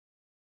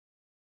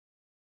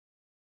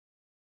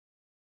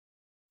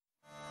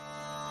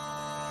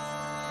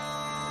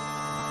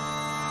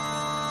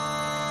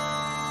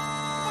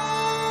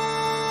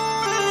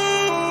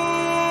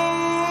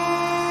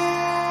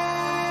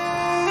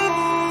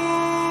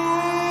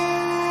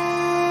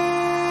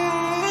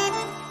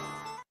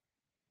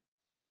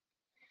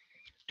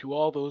to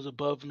all those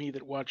above me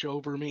that watch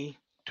over me,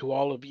 to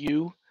all of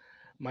you,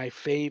 my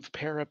fave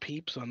para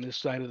peeps on this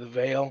side of the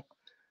veil,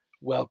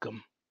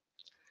 welcome.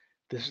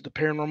 This is the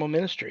Paranormal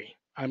Ministry.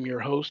 I'm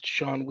your host,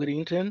 Sean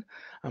Whittington.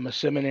 I'm a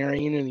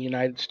seminarian in the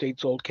United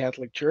States Old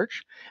Catholic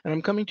Church, and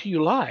I'm coming to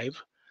you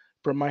live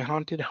from my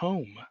haunted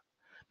home,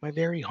 my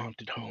very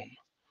haunted home,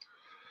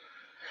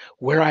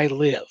 where I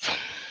live.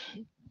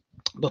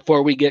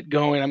 Before we get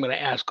going, I'm going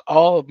to ask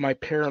all of my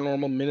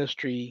paranormal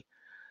ministry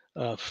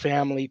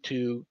family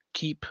to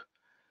keep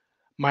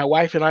my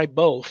wife and I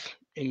both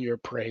in your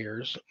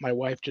prayers. My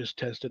wife just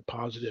tested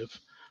positive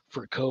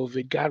for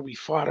COVID. God, we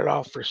fought it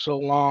off for so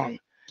long.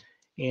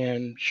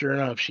 And sure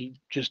enough, she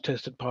just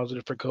tested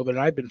positive for COVID. And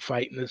I've been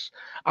fighting this.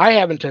 I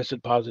haven't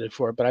tested positive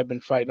for it, but I've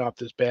been fighting off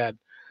this bad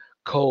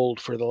cold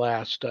for the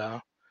last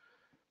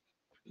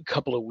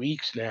couple of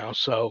weeks now.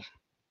 So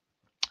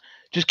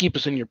just keep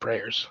us in your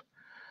prayers.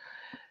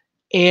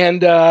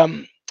 And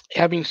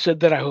having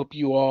said that, I hope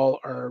you all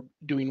are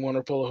doing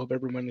wonderful. I hope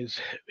everyone is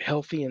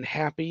healthy and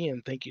happy.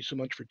 And thank you so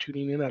much for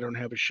tuning in. I don't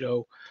have a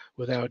show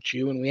without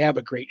you. And we have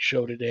a great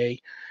show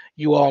today.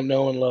 You all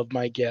know and love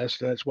my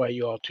guest, and that's why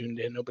you all tuned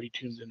in. Nobody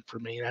tunes in for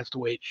me, and that's the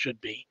way it should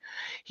be.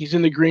 He's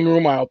in the green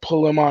room. I'll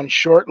pull him on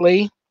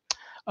shortly.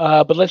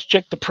 But let's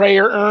check the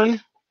prayer urn.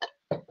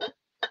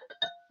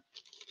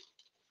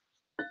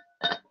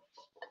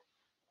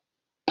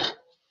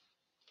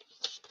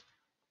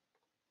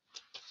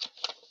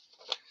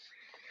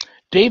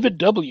 David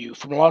W.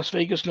 from Las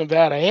Vegas,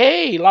 Nevada.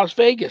 Hey, Las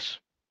Vegas.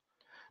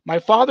 My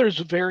father's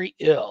very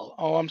ill.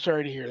 Oh, I'm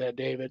sorry to hear that,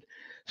 David.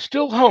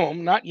 Still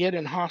home, not yet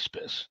in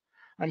hospice.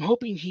 I'm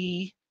hoping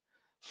he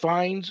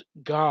finds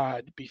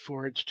God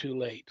before it's too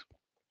late.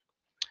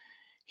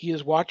 He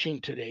is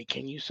watching today.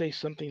 Can you say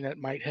something that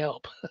might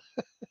help?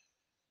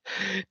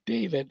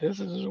 David, this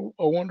is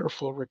a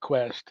wonderful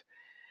request.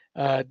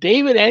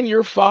 David and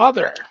your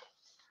father.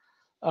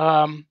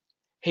 Um,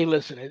 hey,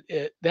 listen,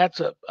 that's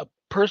a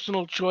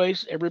personal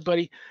choice.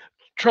 Everybody,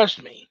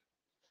 trust me,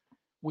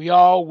 we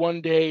all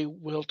one day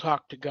will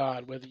talk to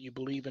God, whether you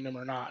believe in him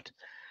or not.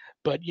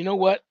 But you know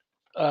what?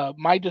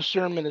 My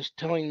discernment is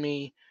telling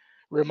me,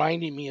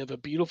 reminding me of a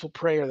beautiful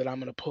prayer that I'm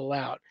going to pull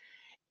out.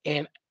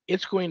 And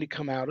it's going to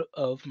come out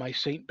of my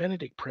St.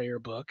 Benedict prayer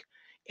book.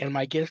 And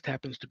my guest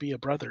happens to be a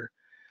brother,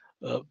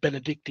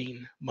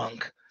 Benedictine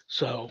monk.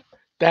 So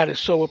that is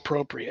so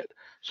appropriate.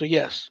 So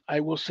yes, I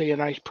will say a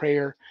nice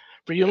prayer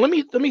for you. Let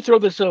me throw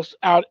this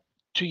out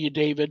to you,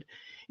 David.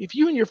 If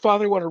you and your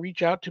father want to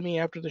reach out to me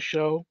after the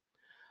show,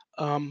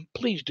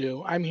 please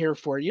do. I'm here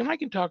for you, and I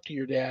can talk to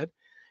your dad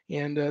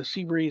and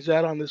see where he's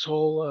at on this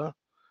whole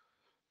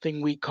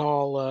thing we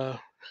call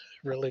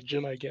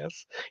religion. I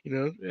guess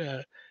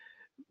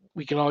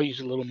we can all use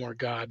a little more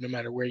God, no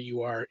matter where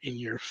you are in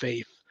your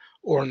faith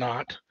or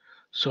not.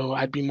 So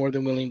I'd be more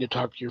than willing to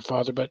talk to your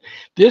father. But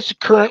this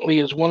currently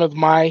is one of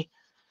my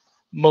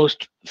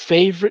most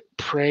favorite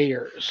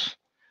prayers,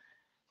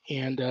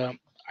 and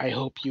I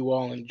hope you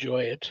all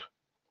enjoy it.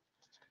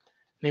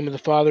 In the name of the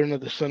Father and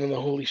of the Son and the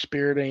Holy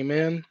Spirit.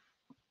 Amen.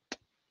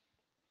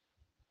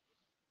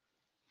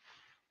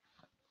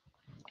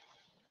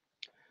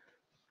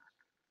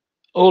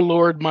 O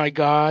Lord my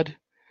God,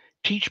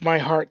 teach my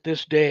heart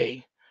this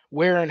day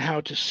where and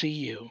how to see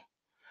you,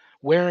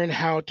 where and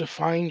how to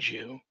find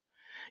you.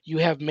 You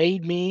have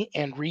made me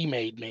and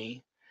remade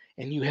me,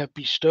 and you have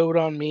bestowed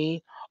on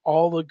me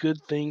all the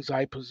good things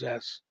I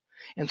possess.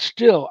 And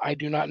still I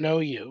do not know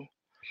you.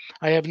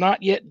 I have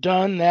not yet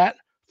done that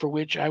for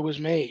which I was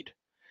made.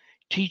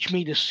 Teach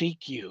me to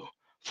seek you,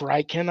 for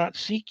I cannot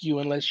seek you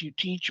unless you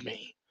teach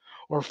me,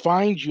 or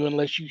find you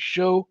unless you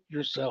show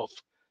yourself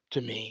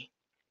to me.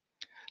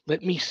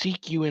 Let me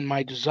seek you in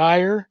my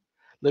desire.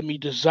 Let me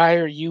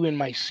desire you in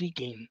my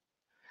seeking.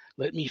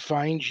 Let me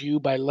find you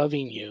by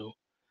loving you.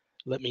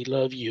 Let me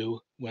love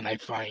you when I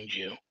find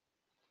you.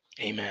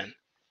 Amen.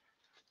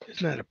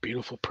 Isn't that a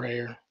beautiful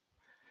prayer?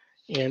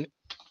 And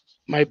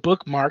my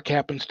bookmark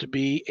happens to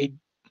be a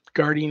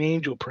guardian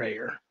angel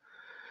prayer.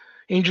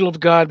 Angel of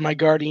God, my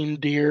guardian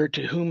dear,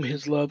 to whom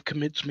his love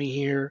commits me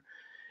here,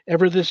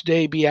 ever this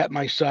day be at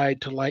my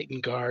side to light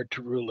and guard,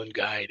 to rule and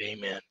guide.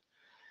 Amen.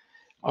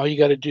 All you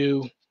got to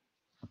do,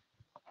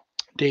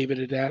 David,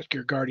 is ask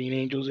your guardian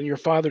angels, and your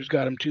father's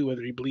got them too,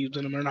 whether he believes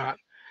in them or not.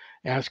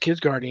 Ask his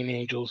guardian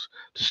angels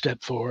to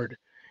step forward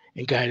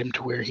and guide him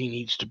to where he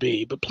needs to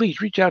be. But please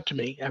reach out to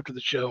me after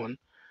the show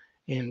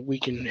and we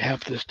can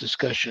have this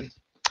discussion.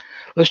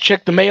 Let's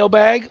check the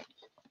mailbag.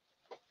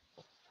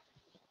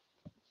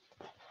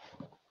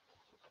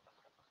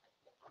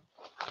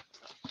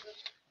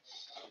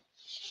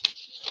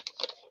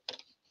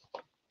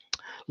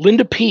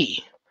 Linda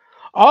P.,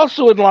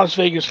 also in Las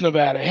Vegas,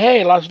 Nevada.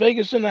 Hey, Las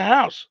Vegas in the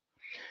house.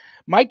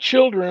 My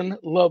children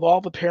love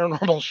all the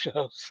paranormal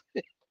shows.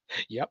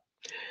 Yep.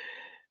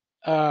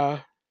 Uh,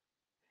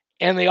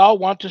 and they all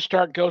want to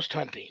start ghost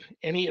hunting.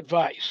 Any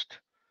advice?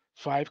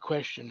 5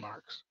 question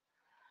marks.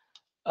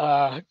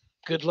 Uh,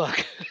 Good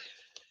luck.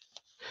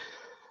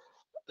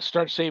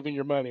 Start saving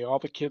your money. All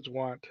the kids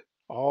want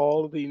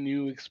all the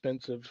new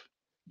expensive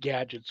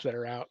gadgets that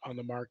are out on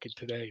the market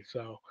today.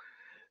 So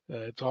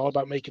it's all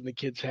about making the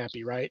kids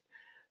happy, right?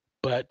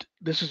 But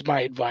this is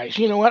my advice.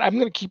 You know what? I'm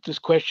going to keep this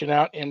question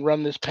out and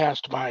run this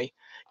past my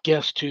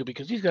guest too,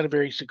 because he's got a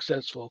very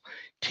successful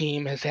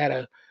team, has had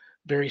a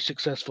very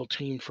successful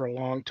team for a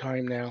long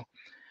time now.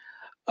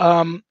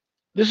 Um,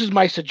 this is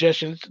my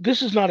suggestion.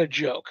 This is not a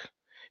joke.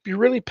 If you're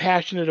really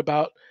passionate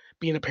about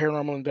being a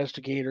paranormal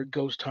investigator,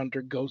 ghost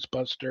hunter,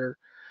 ghostbuster,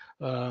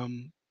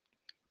 um,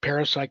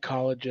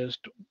 parapsychologist,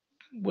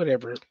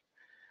 whatever,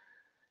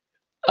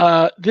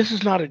 this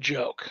is not a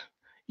joke.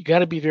 You got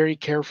to be very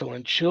careful,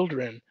 and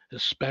children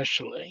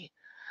especially.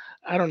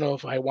 I don't know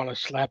if I want to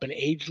slap an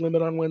age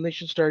limit on when they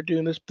should start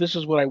doing this. This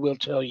is what I will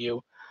tell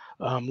you,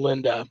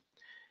 Linda.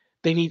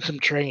 They need some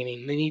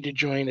training. They need to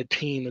join a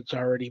team that's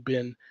already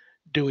been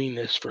doing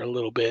this for a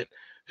little bit,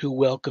 who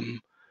welcome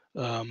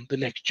the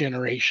next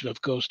generation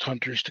of ghost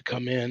hunters to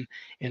come in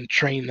and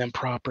train them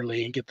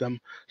properly and get them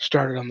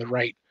started on the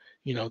right,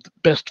 the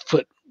best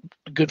foot,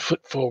 good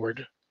foot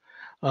forward.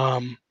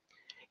 Um,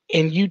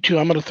 and you too,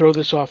 I'm going to throw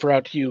this offer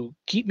out to you.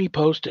 Keep me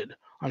posted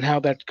on how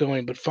that's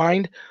going, but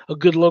find a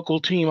good local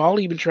team. I'll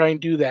even try and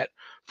do that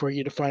for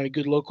you, to find a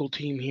good local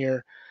team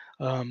here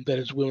that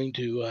is willing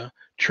to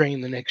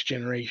train the next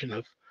generation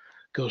of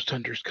ghost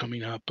hunters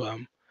coming up.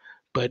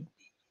 But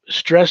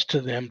stress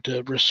to them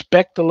to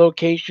respect the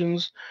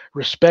locations,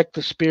 respect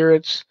the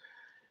spirits,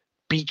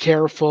 be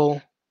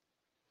careful,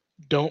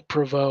 don't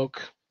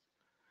provoke,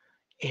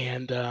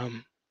 and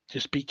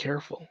just be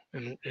careful.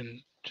 And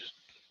just,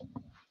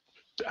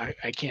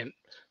 I can't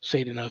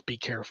say it enough, be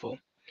careful.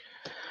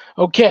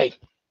 Okay,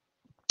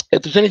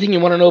 if there's anything you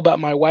want to know about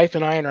my wife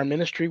and I and our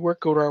ministry work,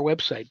 go to our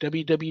website,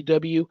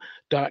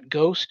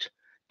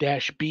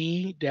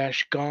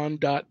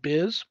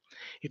 www.ghost-b-gone.biz.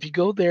 If you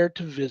go there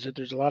to visit,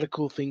 there's a lot of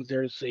cool things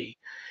there to see.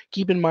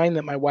 Keep in mind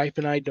that my wife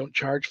and I don't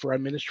charge for our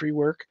ministry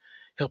work,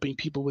 helping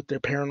people with their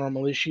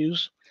paranormal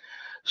issues.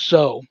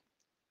 So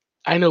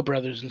I know,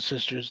 brothers and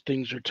sisters,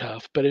 things are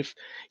tough, but if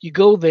you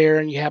go there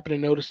and you happen to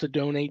notice the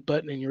donate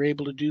button and you're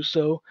able to do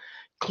so,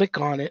 click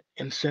on it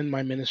and send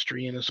my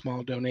ministry in a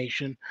small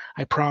donation.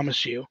 I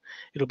promise you,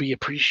 it'll be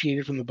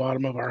appreciated from the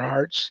bottom of our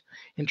hearts.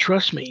 And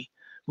trust me,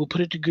 we'll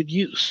put it to good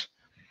use.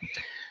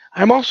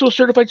 I'm also a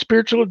certified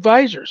spiritual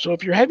advisor, so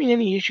if you're having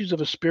any issues of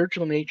a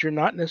spiritual nature,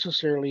 not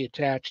necessarily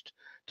attached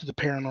to the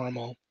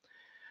paranormal,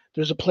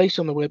 there's a place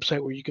on the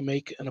website where you can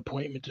make an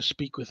appointment to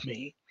speak with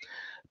me.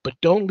 But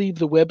don't leave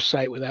the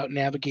website without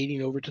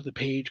navigating over to the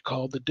page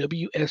called the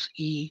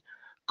WSE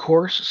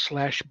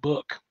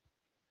course/book.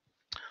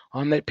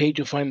 On that page,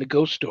 you'll find the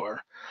Ghost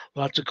Store.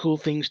 Lots of cool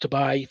things to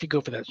buy if you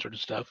go for that sort of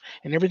stuff.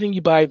 And everything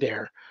you buy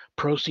there,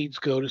 proceeds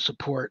go to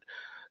support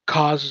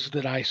causes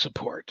that I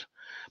support.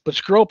 But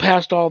scroll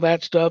past all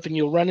that stuff and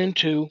you'll run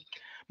into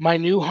my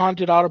new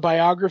haunted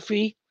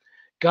autobiography,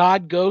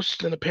 God,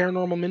 Ghosts, and the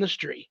Paranormal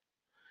Ministry.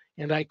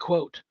 And I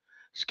quote,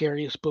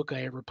 scariest book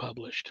I ever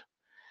published.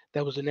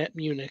 That was Annette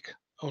Munich,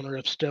 owner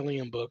of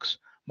Stellium Books,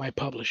 my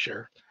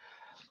publisher.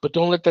 But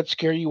don't let that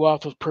scare you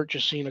off of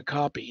purchasing a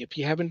copy. If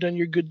you haven't done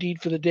your good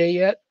deed for the day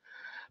yet,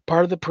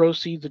 part of the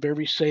proceeds of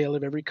every sale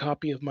of every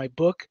copy of my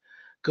book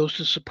goes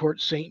to support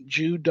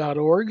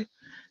stjude.org,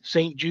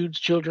 St. Jude's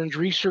Children's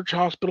Research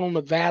Hospital,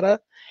 Nevada,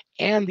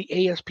 and the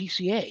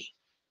ASPCA.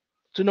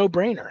 It's a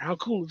no-brainer. How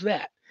cool is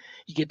that?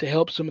 You get to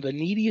help some of the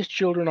neediest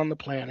children on the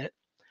planet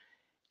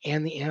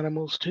and the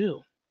animals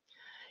too.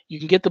 You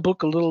can get the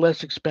book a little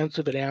less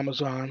expensive at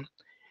Amazon.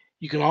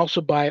 You can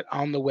also buy it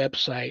on the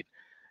website.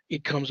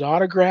 It comes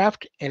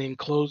autographed and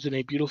enclosed in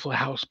a beautiful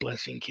house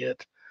blessing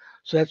kit.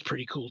 So that's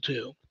pretty cool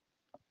too.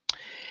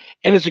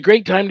 And it's a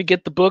great time to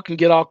get the book and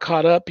get all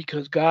caught up,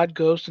 because God,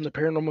 Ghost, and the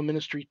Paranormal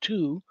Ministry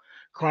 2,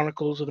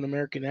 Chronicles of an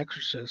American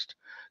Exorcist,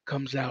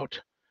 comes out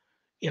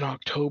in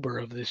October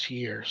of this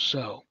year.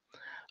 So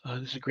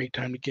this is a great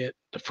time to get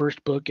the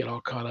first book, get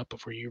all caught up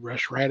before you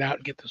rush right out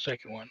and get the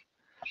second one.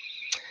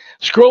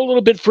 Scroll a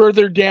little bit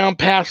further down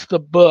past the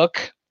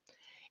book,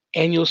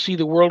 and you'll see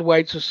the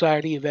Worldwide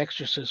Society of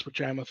Exorcists,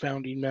 which I'm a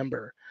founding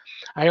member.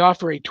 I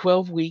offer a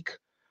 12-week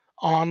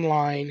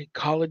online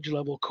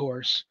college-level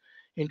course,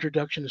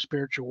 Introduction to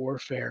Spiritual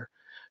Warfare,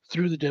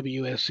 through the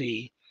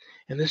WSE.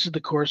 And this is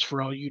the course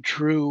for all you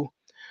true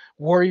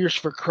warriors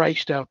for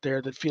Christ out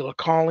there that feel a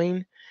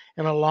calling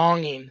and a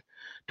longing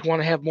to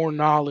want to have more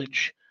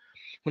knowledge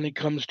when it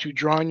comes to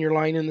drawing your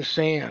line in the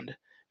sand,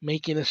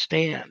 making a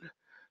stand,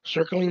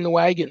 circling the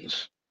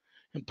wagons,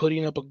 and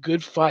putting up a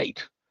good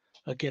fight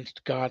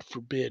against, God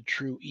forbid,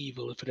 true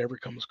evil if it ever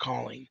comes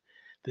calling.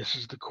 This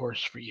is the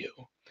course for you.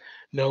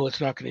 No,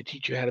 it's not going to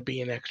teach you how to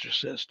be an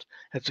exorcist.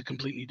 That's a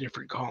completely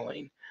different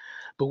calling.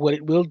 But what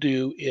it will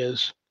do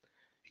is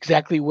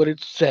exactly what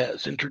it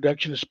says,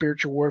 Introduction to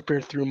Spiritual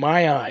Warfare through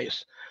my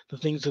eyes, the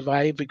things that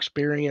I've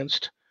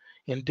experienced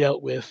and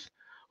dealt with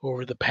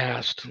over the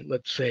past,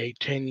 let's say,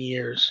 10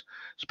 years,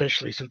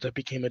 especially since I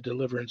became a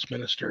deliverance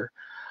minister.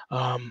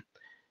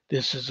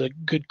 This is a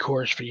good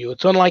course for you.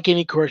 It's unlike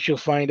any course you'll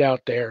find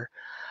out there.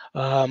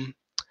 Um,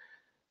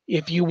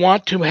 if you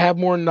want to have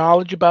more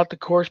knowledge about the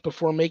course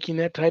before making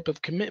that type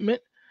of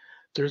commitment,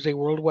 There's a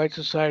Worldwide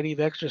Society of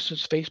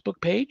Exorcists Facebook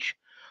page,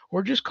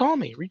 or just call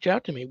me, reach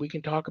out to me. We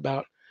can talk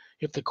about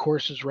if the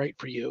course is right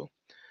for you.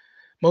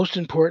 Most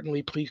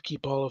importantly, please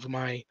keep all of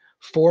my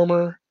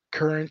former,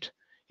 current,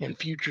 and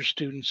future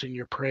students in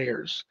your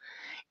prayers.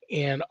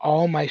 And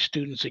all my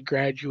students that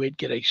graduate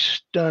get a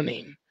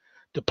stunning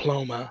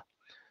diploma,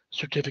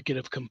 certificate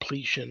of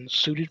completion,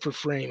 suited for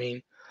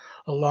framing,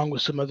 along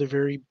with some other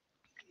very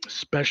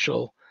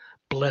special,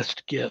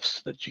 blessed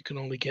gifts that you can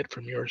only get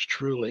from yours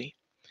truly.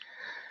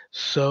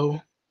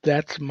 So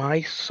that's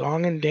my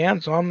song and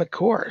dance on the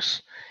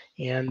course.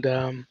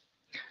 And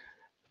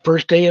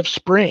first day of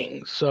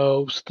spring.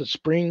 So the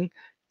spring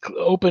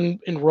open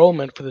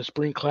enrollment for the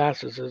spring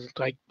classes is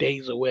like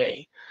days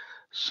away.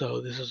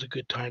 So this is a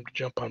good time to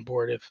jump on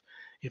board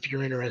if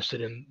you're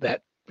interested in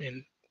that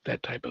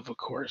type of a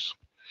course.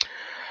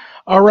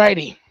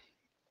 Alrighty,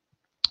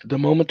 the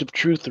moment of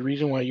truth. The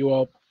reason why you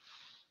all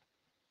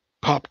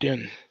popped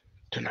in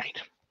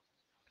tonight.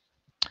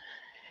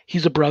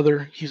 He's a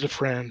brother. He's a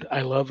friend.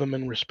 I love him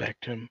and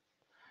respect him.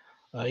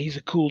 He's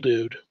a cool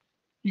dude.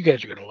 You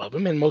guys are gonna love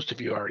him, and most of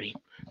you already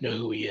know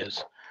who he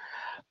is.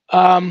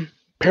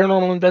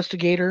 Paranormal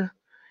investigator.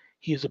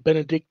 He is a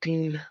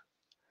Benedictine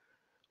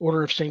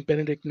Order of Saint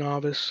Benedict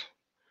novice,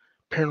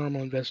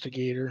 paranormal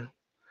investigator,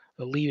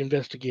 a lead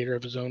investigator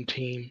of his own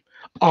team,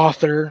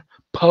 author,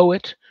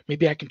 poet.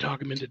 Maybe I can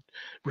talk him into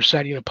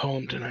reciting a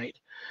poem tonight.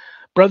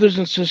 Brothers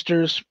and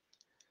sisters,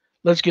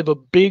 let's give a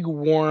big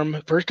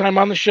warm, first time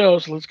on the show,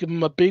 so let's give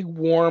him a big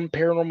warm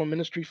paranormal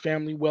ministry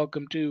family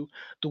welcome to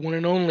the one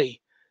and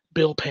only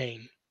Bill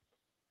Payne.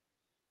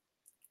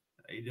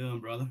 How you doing,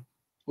 brother?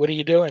 What are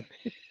you doing?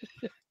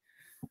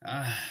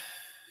 I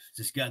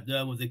just got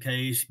done with the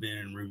case,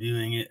 been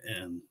reviewing it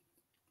and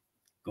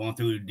going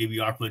through the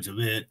DVR footage of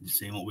it and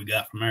seeing what we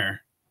got from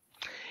there.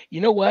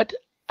 You know what?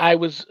 I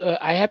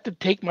have to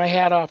take my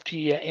hat off to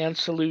you and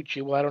salute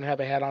you. Well, I don't have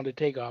a hat on to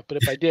take off, but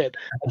if I did,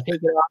 I'd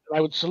take it off and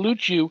I would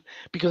salute you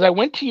because I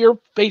went to your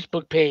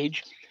Facebook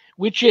page,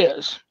 which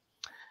is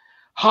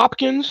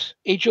Hopkins,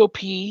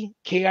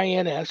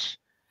 Hopkins,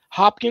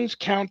 Hopkins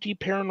County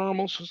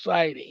Paranormal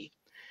Society.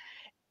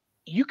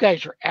 You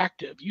guys are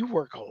active. You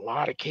work a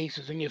lot of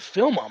cases and you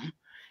film them, and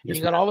Yes,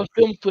 you ma'am. got all the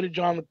film footage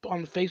on the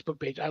Facebook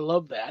page. I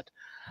love that.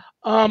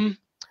 Um,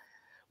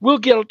 we'll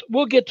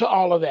get to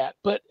all of that,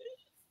 but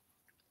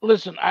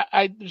listen,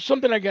 there's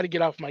something I got to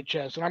get off my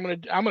chest, and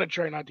I'm gonna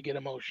try not to get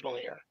emotional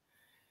here.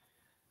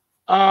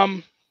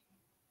 Um,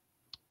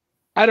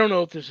 I don't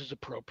know if this is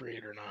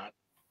appropriate or not,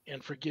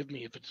 and forgive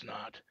me if it's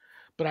not,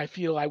 but I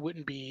feel I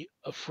wouldn't be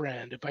a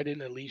friend if I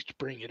didn't at least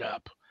bring it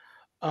up.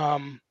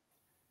 Um,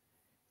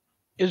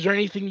 is there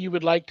anything you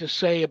would like to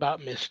say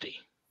about Misty?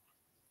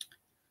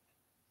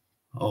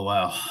 Oh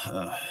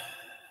wow.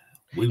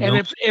 We've And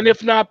known.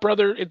 if not,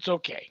 brother, it's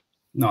okay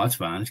No, it's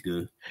fine. It's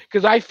good.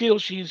 because I feel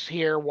she's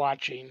here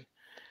watching.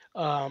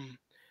 Um,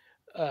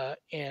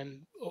 and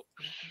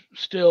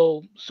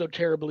still so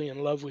terribly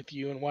in love with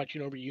you and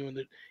watching over you and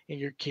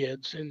your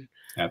kids. And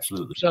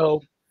Absolutely.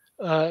 so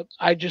I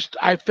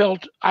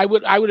felt I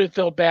would have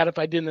felt bad if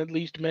I didn't at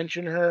least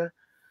mention her.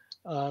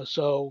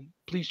 So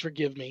please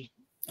forgive me.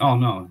 Oh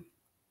no.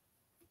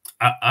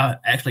 I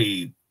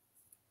actually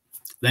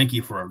thank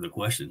you for the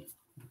question.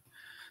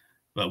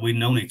 But we've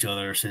known each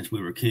other since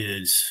we were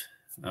kids.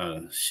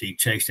 She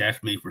chased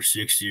after me for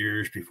 6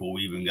 years before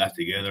we even got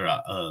together.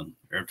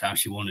 Every time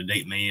she wanted to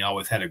date me, I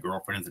always had a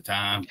girlfriend at the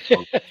time.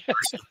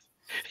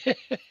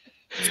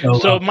 So,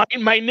 So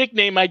my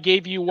nickname I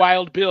gave you,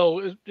 Wild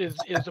Bill, is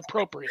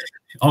appropriate.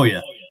 oh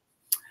yeah.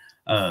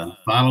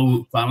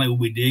 Finally,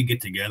 we did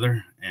get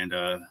together, and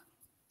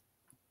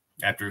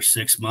after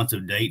 6 months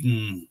of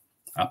dating,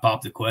 I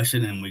popped the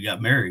question, and we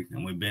got married.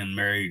 And we've been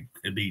married.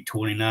 It'd be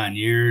 29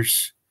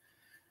 years,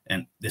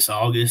 and this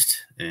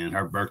August, and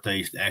her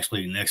birthday is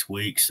actually next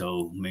week.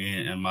 So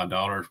me and my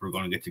daughters, we're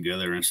going to get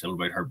together and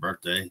celebrate her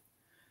birthday.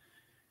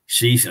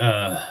 She's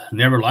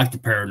never liked the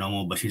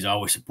paranormal, but she's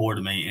always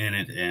supported me in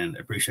it and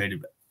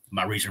appreciated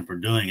my reason for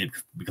doing it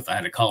because I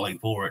had a calling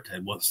for it.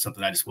 It wasn't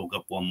something I just woke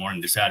up one morning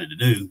and decided to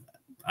do.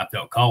 I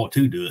felt called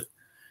to do it.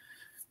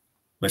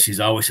 But she's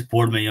always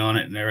supported me on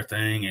it and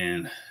everything.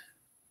 And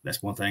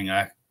that's one thing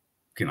I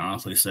can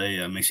honestly say.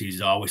 I mean, she's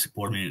always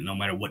supported me no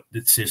matter what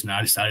decision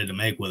I decided to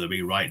make, whether it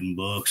be writing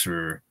books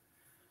or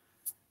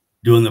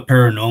doing the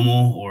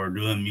paranormal or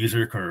doing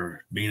music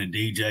or being a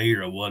DJ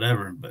or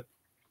whatever. But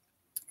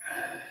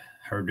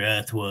her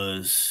death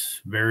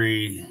was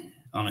very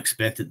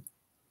unexpected.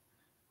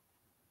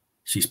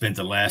 She spent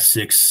the last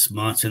 6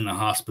 months in the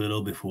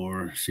hospital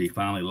before she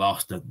finally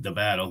lost the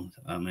battle.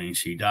 I mean,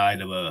 she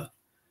died of a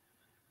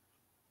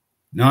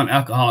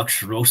non-alcoholic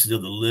cirrhosis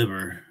of the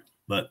liver,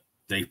 but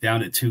they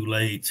found it too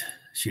late.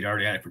 She'd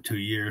already had it for 2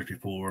 years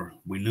before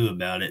we knew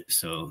about it.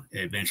 So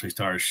it eventually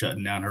started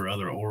shutting down her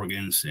other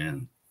organs,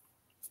 and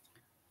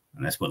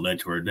that's what led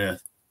to her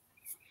death.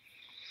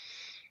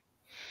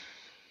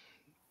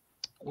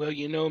 Well,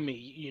 you know me.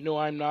 You know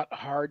I'm not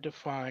hard to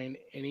find.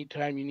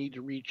 Anytime you need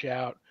to reach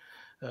out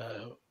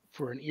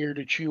for an ear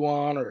to chew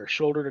on, or a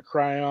shoulder to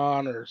cry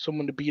on, or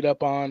someone to beat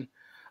up on,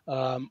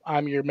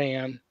 I'm your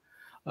man.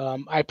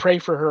 I pray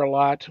for her a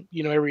lot.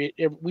 You know, every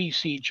we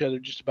see each other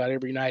just about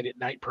every night at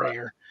night Right.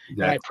 prayer,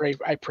 and Exactly.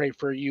 I pray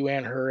for you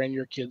and her and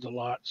your kids a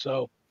lot.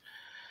 So,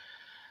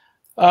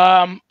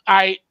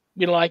 I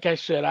you know, like I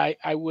said,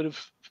 I would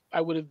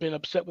have been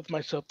upset with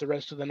myself the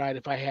rest of the night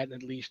if I hadn't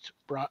at least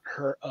brought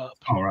her up.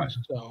 All right.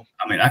 So,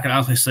 I mean, I can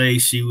honestly say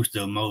she was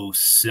the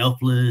most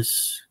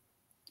selfless,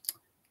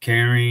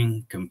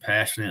 caring,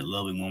 compassionate,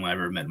 loving woman I've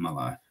ever met in my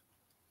life,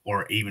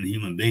 or even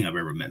human being I've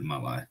ever met in my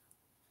life.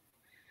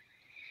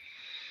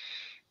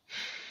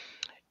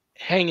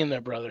 hang in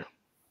there, brother.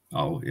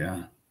 Oh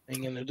yeah.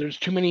 Hang in there. There's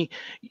too many.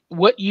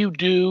 What you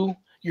do,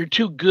 you're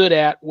too good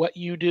at what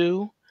you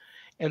do,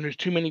 and there's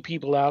too many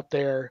people out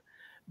there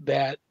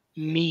that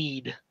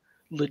need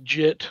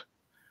legit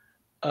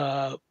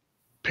uh,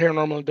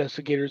 paranormal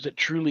investigators that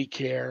truly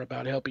care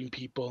about helping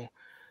people.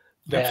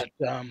 That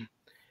Absolutely.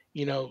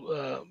 you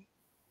know,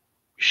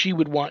 she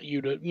would want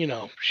you to, you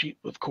know, she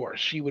of course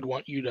she would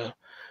want you to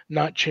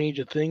not change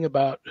a thing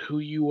about who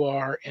you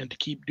are and to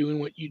keep doing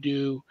what you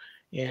do.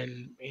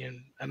 And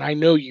I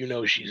know you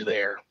know she's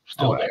there, Oh,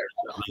 still there.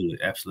 So, absolutely.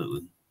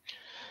 Absolutely.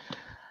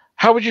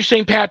 how was your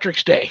St.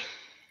 Patrick's Day?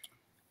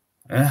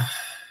 Uh,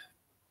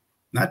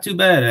 Not too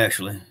bad,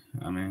 actually.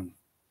 I mean,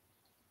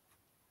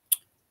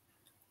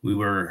 we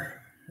were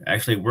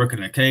actually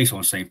working a case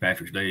on St.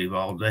 Patrick's Day of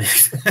all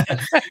days.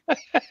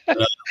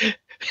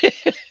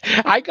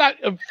 I got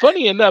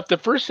funny enough, the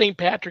first St.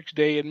 Patrick's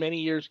Day in many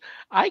years,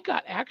 I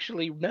got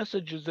actually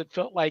messages that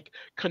felt like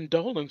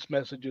condolence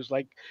messages,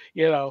 like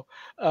you know,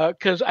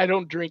 because I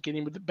don't drink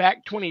anymore.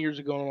 Back 20 years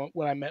ago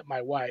when I met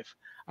my wife,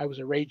 I was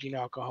a raging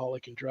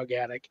alcoholic and drug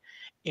addict,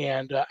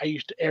 and I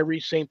used to every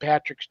St.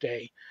 Patrick's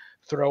Day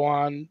throw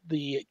on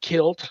the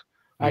kilt.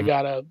 I Mhm.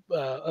 got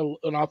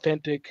an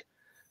authentic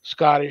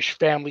Scottish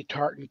family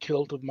tartan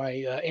kilt of my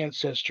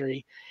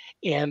ancestry,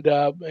 and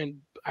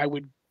I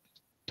would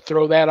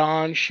throw that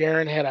on.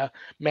 Sharon had a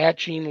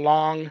matching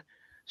long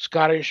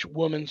Scottish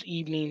woman's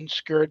evening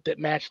skirt that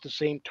matched the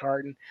same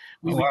tartan.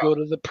 We Oh would wow. go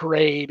to the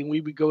parade and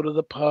we would go to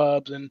the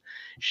pubs, and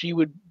she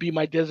would be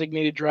my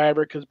designated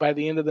driver because by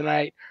the end of the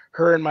night,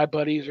 her and my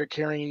buddies are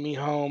carrying me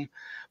home.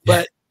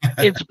 But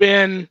it's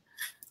been,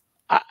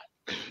 I,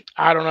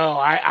 I don't know,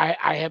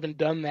 I haven't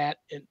done that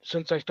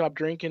since I stopped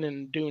drinking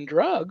and doing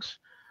drugs,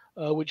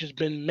 which has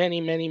been many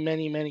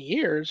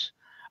years.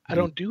 I Mhm.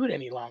 don't do it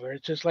any longer.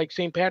 It's just like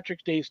St.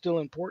 Patrick's Day is still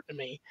important to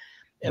me,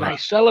 and Right. I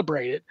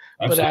celebrate it,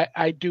 but Absolutely.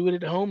 I do it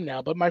at home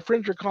now. But my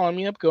friends are calling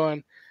me up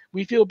going,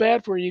 "We feel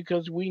bad for you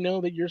because we know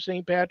that your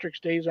St. Patrick's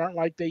Days aren't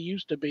like they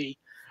used to be.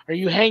 Are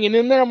you hanging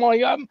in there?" I'm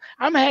like,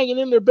 I'm hanging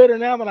in there better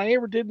now than I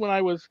ever did when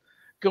I was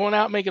going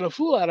out making a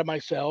fool out of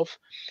myself,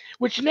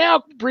 which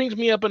now brings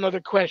me up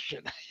another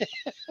question.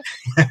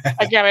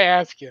 I gotta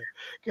ask you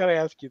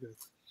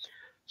this.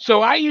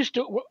 So I used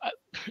to,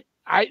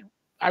 I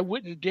I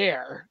wouldn't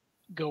dare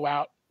go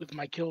out with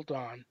my kilt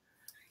on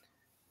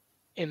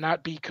and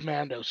not be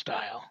commando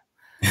style.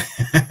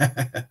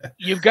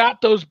 You've got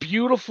those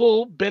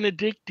beautiful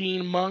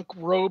Benedictine monk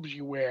robes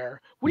you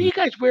wear. What do Mhm. you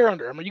guys wear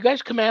under them? Are you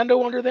guys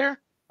commando under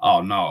there?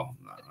 Oh no,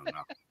 no, no, no.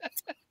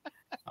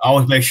 I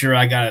always make sure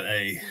I got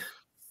a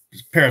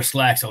pair of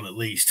slacks on at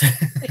least.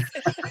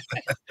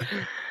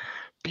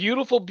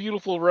 Beautiful,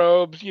 beautiful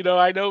robes. You know,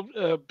 I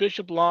know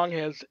Bishop Long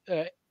has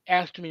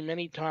asked me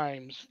many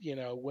times, you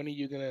know, when are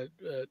you going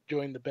to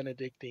join the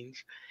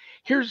Benedictines?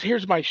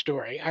 Here's my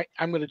story.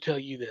 I'm going to tell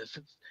you this.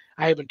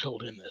 I haven't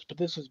told him this, but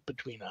this is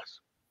between us.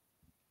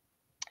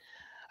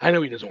 I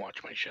know he doesn't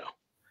watch my show.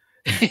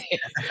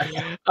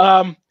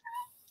 um,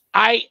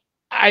 I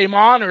I'm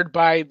honored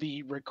by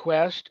the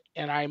request,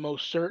 and I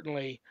most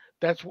certainly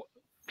that's what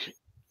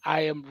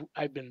I am.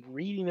 I've been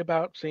reading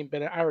about Saint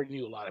Benedict. I already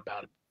knew a lot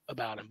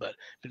about him, but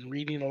been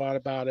reading a lot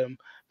about him.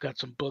 Got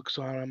some books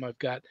on him. I've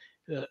got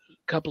a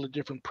couple of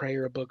different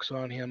prayer books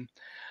on him.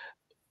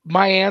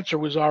 My answer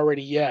was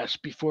already yes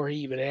before he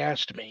even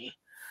asked me.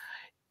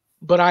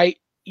 But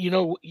you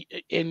know,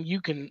 and you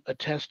can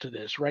attest to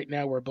this. Right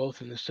now, we're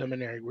both in the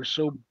seminary. We're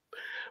so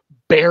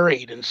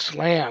buried and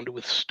slammed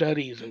with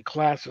studies and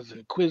classes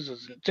and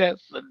quizzes and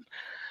tests. And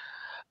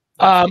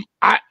Absolutely.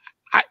 I,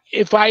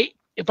 if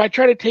I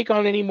try to take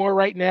on any more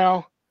right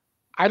now,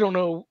 I don't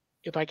know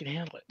if I can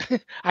handle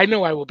it. I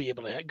know I will be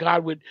able to.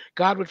 God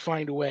would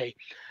find a way.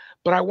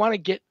 But I want to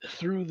get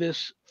through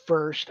this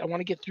first. I want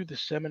to get through the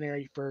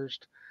seminary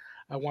first.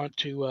 I want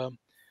to,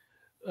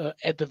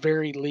 at the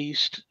very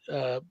least,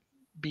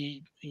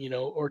 be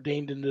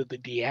ordained into the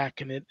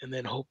diaconate, and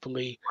then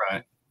hopefully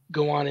Right.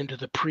 go on into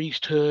the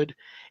priesthood,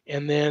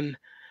 and then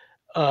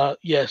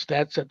yes,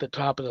 that's at the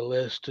top of the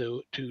list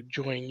to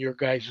join your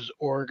guys'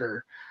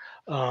 order.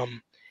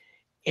 Um,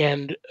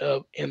 and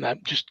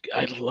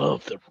I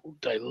love,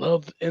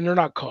 and they're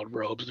not called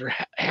robes, they're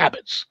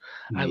habits.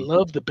 I Mhm.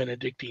 love the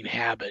Benedictine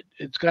habit.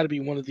 It's got to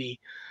be one of the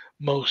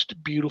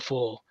most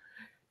beautiful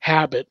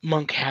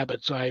monk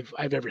habits I've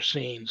ever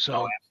seen. Oh,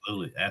 So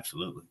absolutely,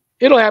 absolutely.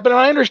 it'll happen.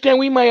 I understand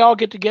we may all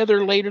get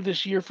together later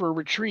this year for a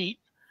retreat.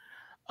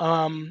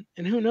 And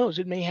who knows,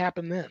 it may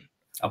happen then.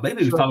 I believe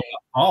he was So talking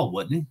about Paul,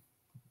 wasn't he?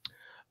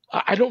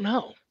 I don't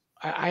know.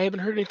 I haven't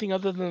heard anything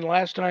other than the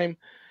last time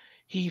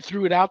he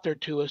threw it out there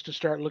to us to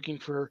start looking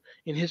for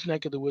in his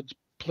neck of the woods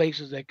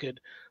places that could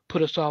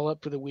put us all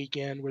up for the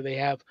weekend, where they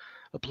have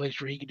a place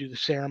where he could do the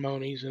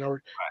ceremonies and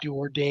or do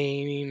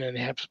ordaining and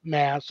have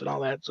mass and all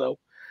that. So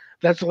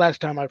that's the last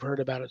time I've heard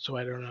about it. So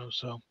I don't know.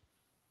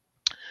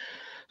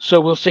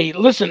 So we'll see.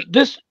 Listen,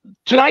 this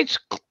tonight's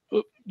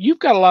you've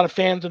got a lot of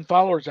fans and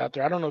followers out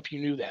there. I don't know if you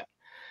knew that.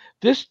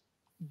 This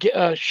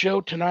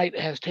show tonight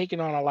has taken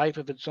on a life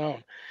of its own.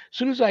 As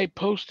soon as I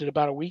posted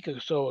about a week or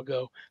so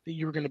ago that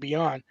you were going to be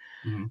on,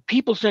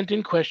 people sent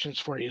in questions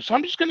for you. So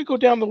I'm just going to go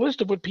down the list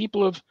of what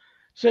people have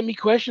sent me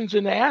questions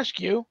and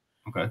ask you.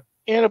 Okay.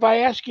 And if I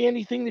ask you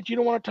anything that you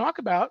don't want to talk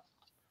about,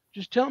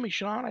 just tell me,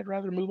 Sean. I'd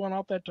rather move on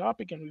off that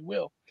topic, and we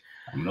will.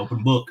 I'm an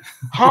open book.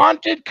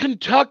 Haunted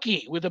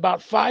Kentucky with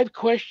about 5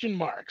 question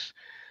marks.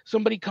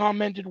 Somebody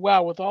commented,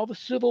 wow, with all the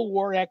Civil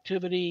War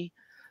activity,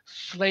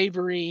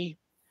 slavery,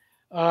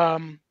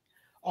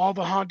 all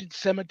the haunted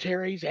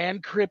cemeteries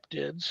and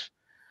cryptids.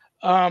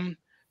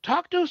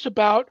 Talk to us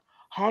about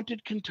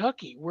Haunted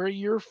Kentucky, where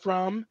you're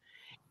from,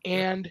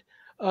 and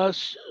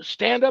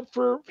stand up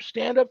for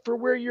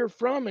where you're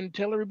from, and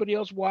tell everybody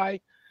else why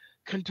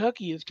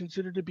Kentucky is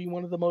considered to be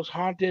one of the most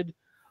haunted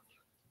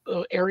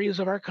areas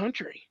of our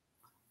country.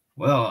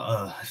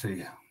 Well,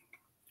 see,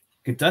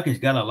 Kentucky's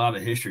got a lot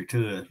of history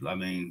to it. I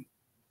mean,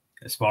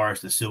 as far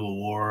as the Civil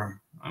War,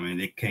 I mean,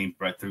 it came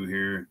right through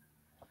here.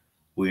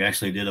 We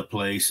actually did a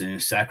place in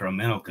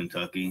Sacramento,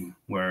 Kentucky,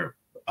 where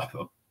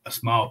a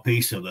small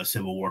piece of the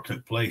Civil War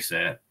took place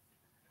at.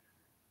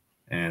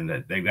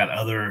 And they've got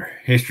other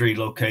history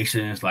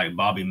locations like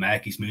Bobby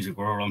Mackey's Music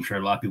World. I'm sure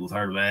a lot of people have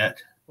heard of that.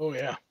 Oh,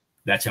 yeah.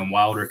 That's in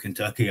Wilder,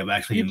 Kentucky. I've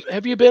actually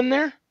have you been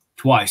there?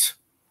 Twice.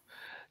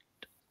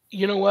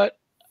 You know what?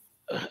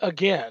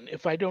 Again,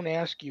 if I don't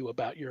ask you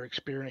about your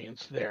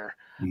experience there,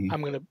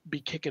 I'm going to be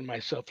kicking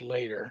myself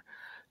later.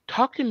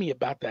 Talk to me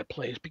about that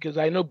place, because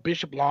I know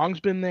Bishop Long's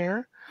been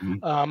there.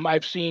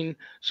 I've seen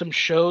some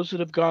shows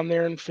that have gone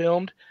there and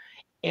filmed,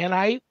 and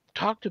I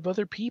talked to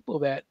other people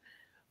that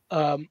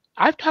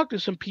I've talked to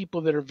some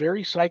people that are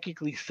very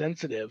psychically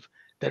sensitive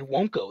that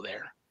won't go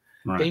there.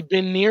 Right. They've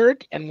been near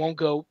it and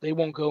they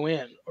won't go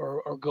in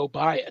or go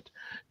by it.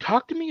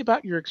 Talk to me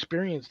about your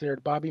experience there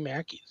at Bobby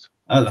Mackey's.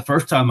 The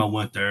first time I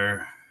went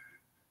there,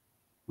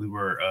 we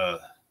were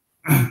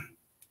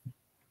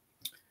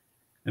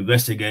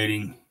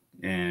investigating,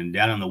 and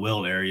down in the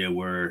well area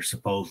where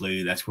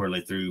supposedly that's where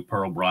they threw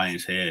Pearl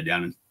Bryant's head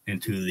down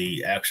into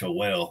the actual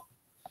well.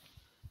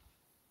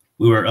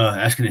 We were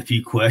asking a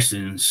few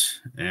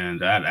questions,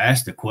 and I'd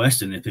asked the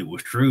question if it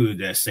was true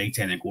that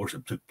satanic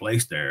worship took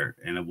place there,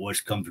 and a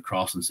voice comes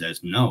across and says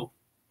no.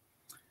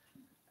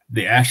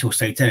 The actual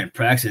satanic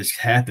practice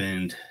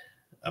happened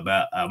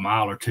about a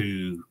mile or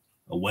two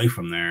away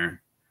from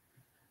there,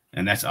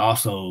 and that's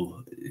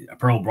also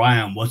Pearl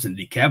Bryant wasn't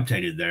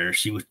decapitated there.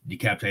 She was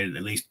decapitated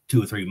at least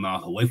 2 or 3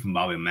 miles away from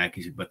Bobby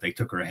Mackey's, but they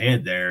took her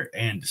head there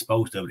and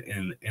disposed of it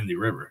in the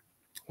river.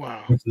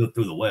 Wow! Through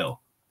the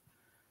well.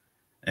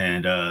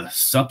 And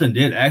something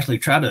did actually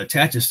try to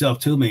attach itself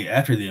to me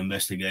after the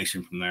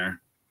investigation from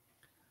there.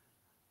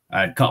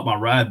 I had caught my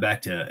ride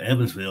back to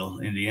Evansville,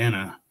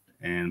 Indiana,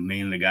 and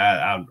me and the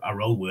guy I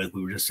rode with,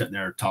 we were just sitting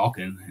there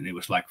talking, and it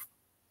was like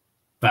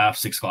 5,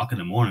 6 o'clock in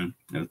the morning.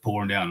 It was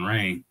pouring down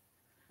rain,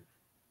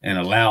 and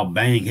a loud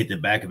bang hit the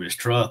back of his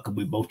truck.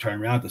 We both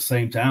turned around at the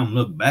same time and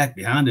looked back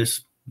behind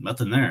us,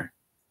 nothing there.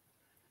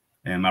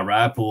 And my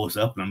ride pulls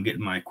up, and I'm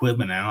getting my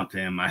equipment out,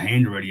 and my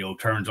hand radio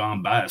turns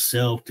on by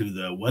itself to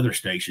the weather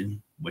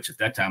station, which at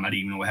that time I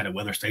didn't even know I had a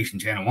weather station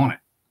channel on it.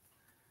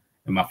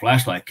 And my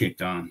flashlight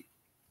kicked on.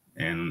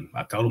 And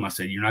I told him, I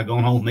said, "You're not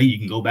going home with me. You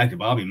can go back to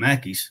Bobby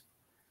Mackey's."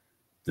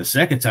 The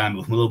second time it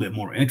was a little bit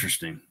more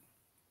interesting.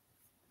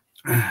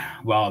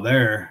 While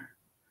there,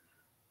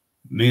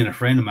 me and a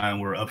friend of mine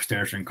were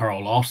upstairs in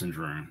Carl Lawson's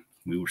room.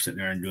 We were sitting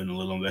there and doing a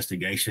little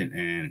investigation,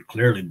 and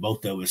clearly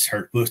both of us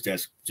heard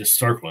footsteps just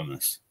circling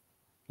us,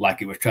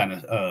 like it was trying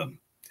to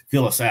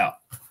fill us out.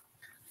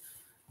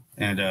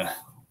 And I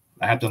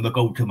happened to look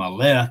over to my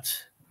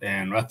left,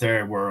 and right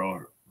there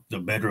where the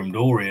bedroom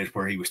door is,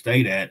 where he was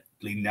stayed at,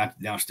 leading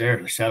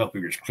downstairs, the shadow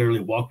figures clearly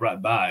walked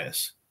right by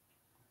us.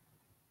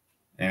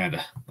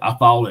 And I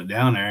followed it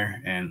down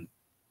there, and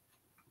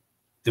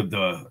it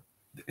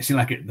seemed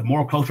like the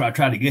more closer I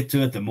tried to get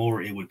to it, the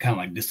more it would kind of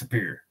like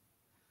disappear.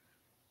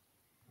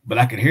 But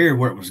I could hear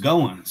where it was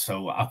going,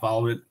 so I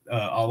followed it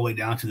all the way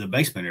down to the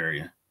basement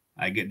area.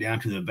 I get down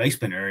to the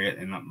basement area,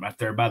 and I'm right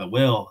there by the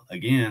well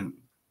again.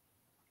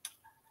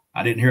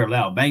 I didn't hear a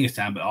loud bang this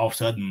time, but all of a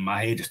sudden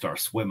my head just started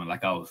swimming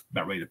like I was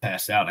about ready to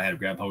pass out. I had to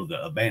grab hold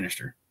of the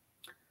banister.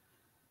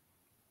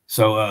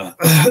 So,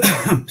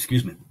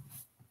 excuse me.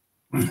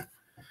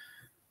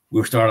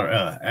 We started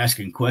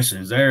asking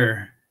questions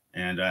there,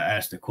 and I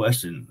asked the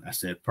question. I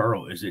said,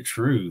 "Pearl, is it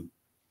true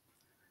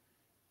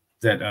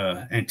that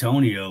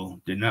Antonio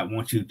did not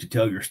want you to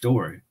tell your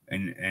story?"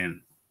 And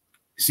it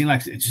seemed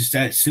like it's just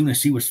that as soon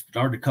as she was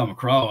started to come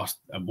across,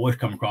 a voice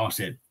come across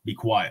and said, "Be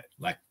quiet."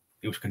 Like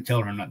it was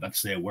telling her not to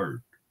say a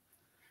word.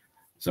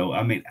 So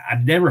I mean, I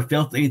never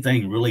felt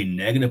anything really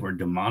negative or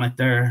demonic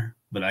there.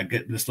 But I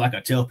get just like I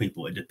tell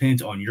people, it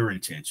depends on your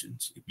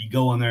intentions. If you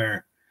go in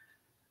there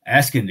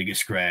asking to get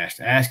scratched,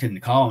 asking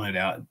to calling it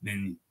out,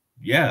 then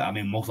yeah, I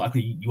mean, most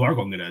likely you are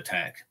going to get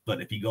attacked.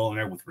 But if you go in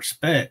there with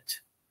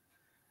respect,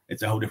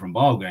 it's a whole different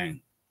ball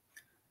game.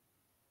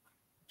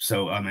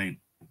 So I mean,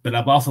 but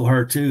I've also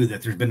heard too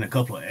that there's been a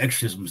couple of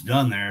exorcisms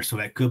done there, so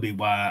that could be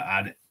why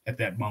I at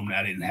that moment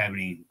I didn't have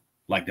any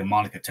like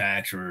demonic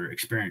attacks or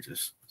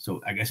experiences.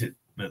 So I guess it,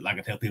 but like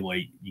I tell people,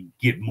 you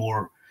get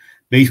more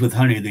bees with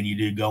honey than you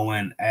do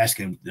going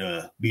asking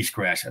the bee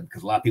scratch,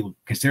 because a lot of people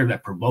consider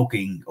that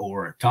provoking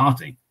or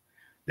taunting.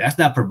 That's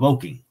not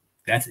provoking.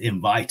 That's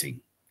inviting.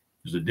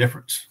 There's a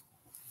difference.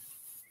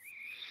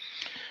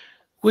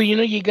 Well,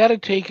 you got to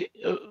take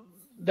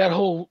that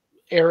whole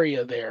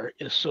area there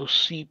is so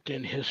steeped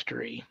in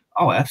history.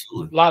 Oh,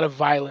 absolutely. A lot of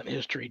violent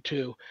history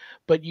too.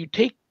 But you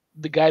take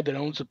the guy that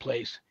owns the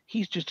place,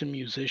 he's just a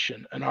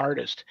musician, an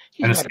artist.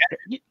 He's And it's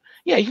not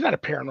yeah, he's not a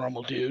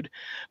paranormal dude.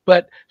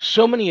 But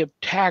so many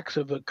attacks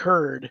have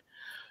occurred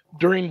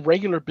during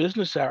regular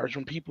business hours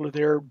when people are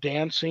there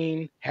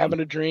dancing, having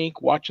a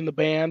drink, watching the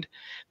band,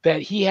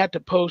 that he had to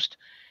post.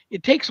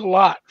 It takes a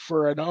lot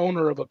for an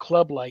owner of a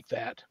club like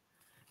that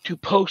to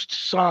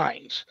post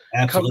signs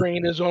absolutely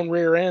covering his own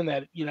rear end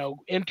that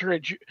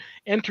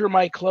enter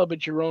my club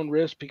at your own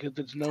risk because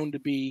it's known to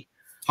be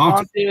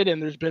haunted. haunted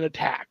and there's been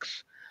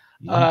attacks.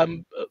 Mm-hmm.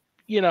 Um,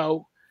 you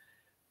know,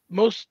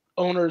 most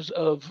owners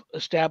of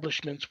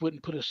establishments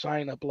wouldn't put a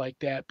sign up like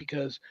that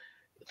because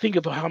think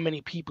of how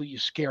many people you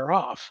scare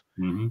off,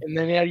 Mm-hmm. and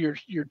then now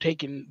you're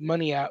taking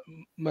money,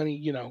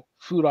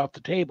 food off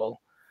the table.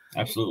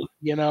 Absolutely.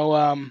 You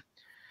know,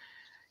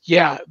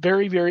 yeah,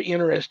 very, very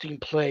interesting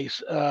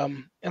place.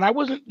 And I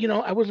wasn't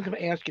going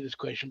to ask you this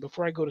question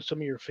before I go to some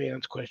of your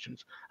fans'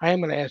 questions. I am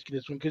going to ask you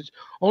this one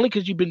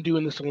because you've been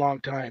doing this a long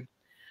time.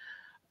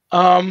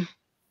 Um,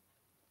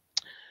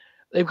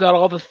 they've got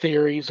all the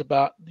theories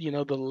about the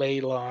ley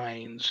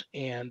lines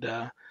and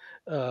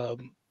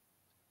um,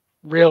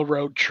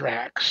 railroad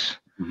tracks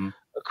Mm-hmm.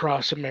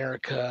 across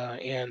America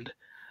and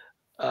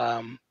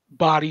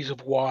bodies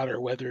of water,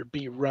 whether it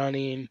be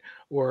running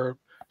or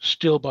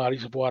still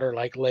bodies of water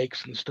like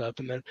lakes and stuff.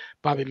 And then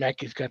Bobby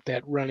Mackey's got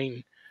that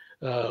running,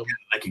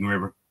 Viking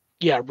River.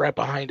 yeah, right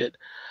behind it.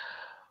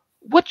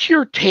 What's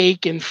your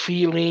take and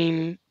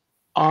feeling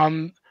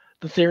on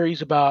the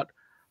theories about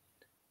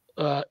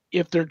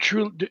if there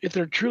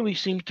truly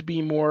seems to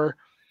be more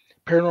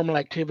paranormal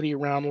activity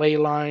around ley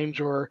lines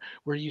or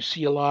where you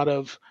see a lot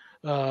of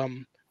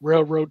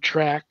railroad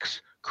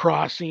tracks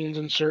crossings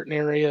in certain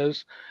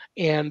areas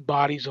and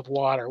bodies of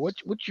water.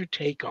 What's your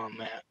take on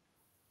that?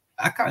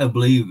 I kind of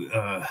believe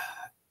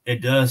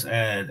it does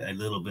add a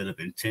little bit of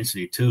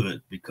intensity to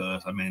it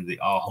because I mean they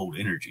all hold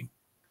energy,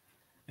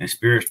 and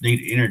spirits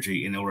need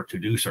energy in order to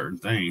do certain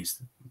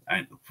things.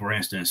 And for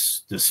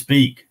instance, to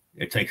speak,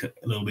 it takes a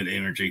little bit of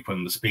energy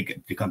from the speak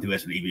to come through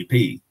as an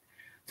EVP. It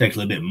takes a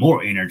little bit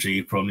more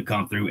energy for them to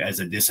come through as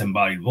a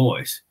disembodied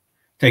voice.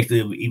 It takes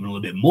even a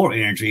little bit more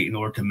energy in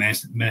order to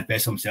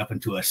manifest himself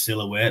into a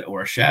silhouette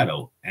or a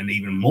shadow, and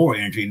even more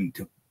energy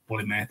to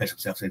fully manifest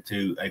themselves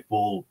into a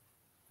full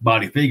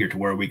body figure to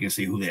where we can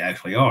see who they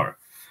actually are.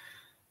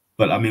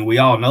 But I mean, we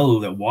all know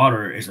that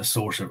water is a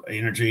source of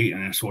energy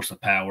and a source of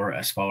power,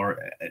 as far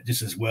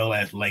just as well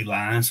as ley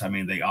lines. I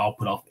mean, they all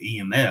put off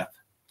EMF,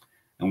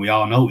 and we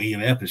all know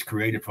EMF is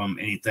created from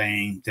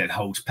anything that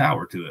holds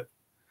power to it.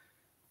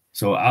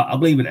 So I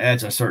believe it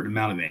adds a certain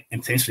amount of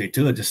intensity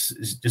to it,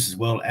 just as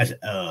well as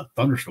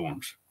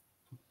thunderstorms.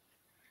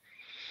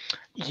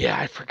 Yeah,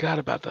 I forgot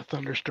about the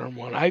thunderstorm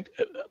one.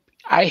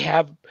 I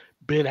have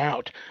been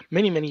out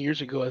many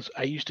years ago as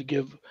I used to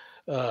give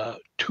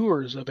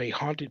tours of a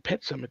haunted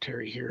pet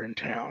cemetery here in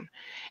town.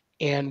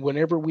 And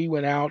whenever we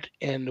went out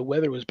and the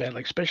weather was bad,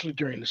 like especially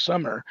during the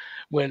summer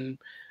when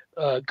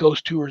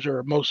ghost tours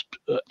are most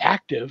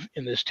active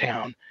in this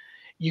town,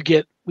 we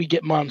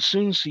get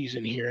monsoon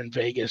season here in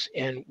Vegas,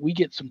 and we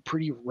get some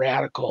pretty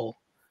radical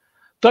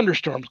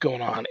thunderstorms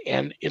going on.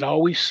 And it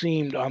always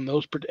seemed on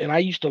those, and I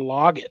used to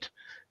log it.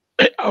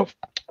 Oh,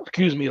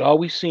 excuse me. It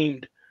always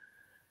seemed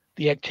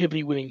the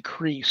activity would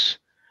increase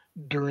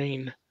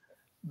during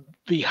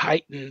the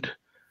heightened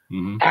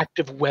Mm-hmm.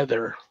 active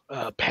weather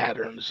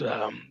patterns with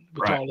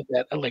Right. all of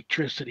that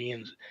electricity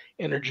and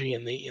energy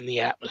in the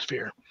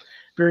atmosphere.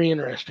 Very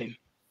interesting.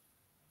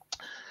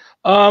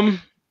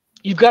 Um,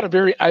 you've got a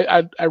very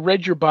I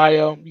read your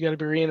bio. You got a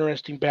very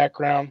interesting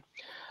background.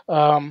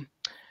 Um,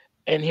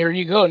 and here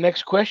you go.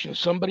 Next question.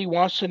 Somebody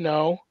wants to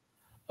know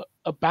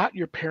about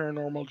your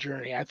paranormal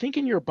journey. I think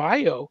in your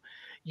bio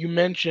you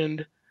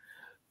mentioned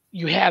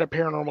you had a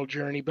paranormal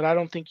journey, but I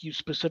don't think you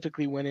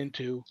specifically went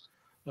into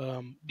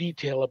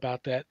detail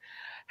about that.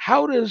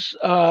 How does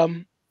a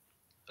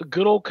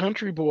good old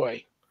country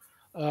boy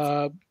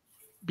uh,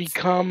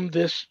 become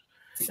this?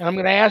 And I'm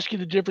going to ask you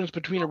the difference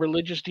between a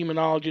religious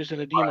demonologist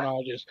and a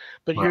demonologist,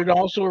 but Right. you're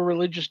also a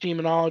religious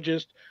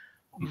demonologist,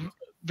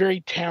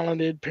 very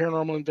talented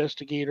paranormal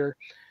investigator.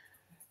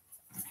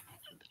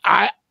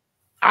 I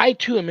I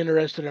too am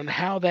interested in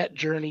how that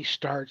journey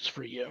starts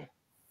for you.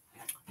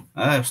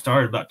 I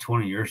started about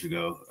 20 years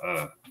ago.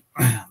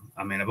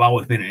 I mean, I've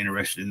always been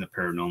interested in the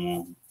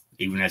paranormal,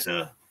 even as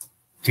a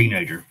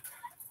teenager.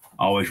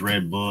 Always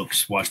read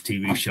books, watched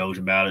TV shows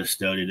about it,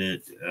 studied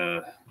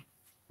it,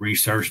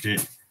 researched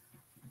it.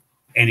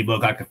 Any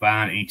book I could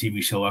find, any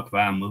TV show I could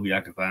find, movie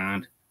I could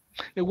find.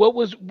 And what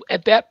was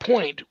at that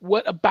point?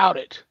 What about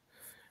it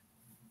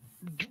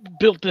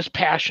built this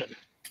passion?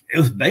 It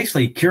was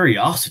basically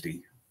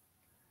curiosity.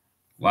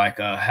 Like,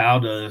 how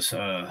does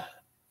I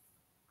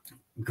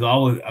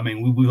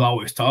mean, we've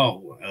always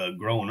taught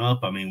growing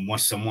up. I mean,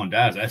 once someone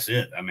dies, that's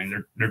it. I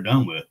mean, they're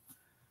done with.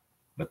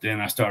 But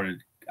then I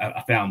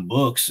found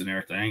books and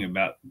everything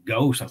about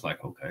ghosts. I was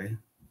like, okay,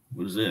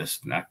 what is this?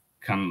 And I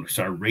kind of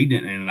started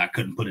reading it, and I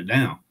couldn't put it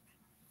down.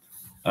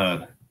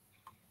 Because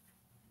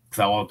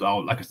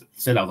like I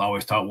said, I was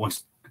always taught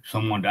once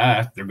someone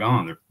dies, they're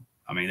gone.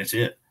 I mean, that's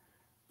it.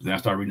 But then I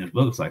started reading this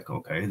book. It's like,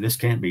 okay, this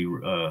can't be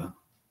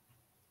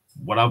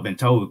what I've been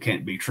told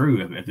can't be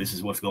true if this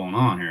is what's going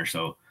on here.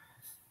 So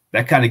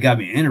that kind of got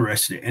me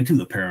interested into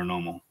the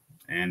paranormal.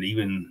 And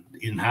even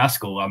in high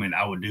school, I mean,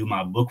 I would do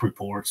my book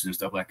reports and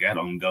stuff like that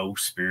on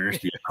ghosts, spirits,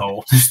 the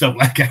occult, and stuff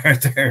like that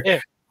right there. Yeah.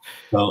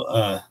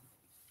 So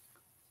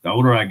the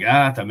older I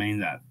got, I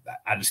mean,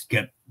 I just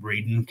kept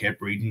reading,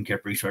 kept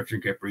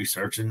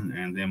researching.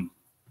 And then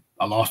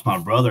I lost my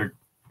brother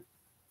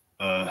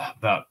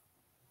about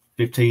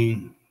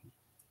 15,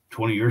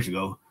 20 years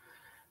ago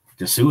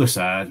to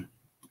suicide.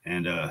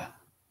 And I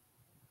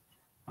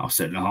was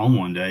sitting at home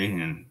one day,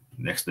 and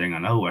next thing I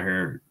know, I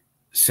heard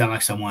sound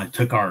like someone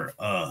took our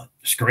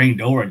screen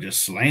door and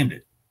just slammed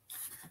it.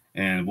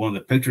 And one of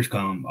the pictures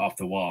come off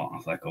the wall. I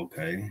was like,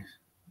 okay,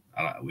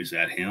 was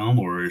that him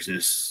or is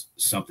this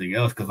something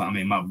else? Because I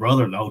mean, my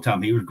brother, the whole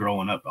time he was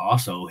growing up,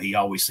 also he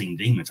always seen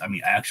demons. I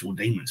mean, actual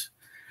demons.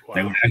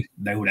 Wow.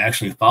 They would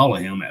actually follow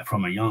him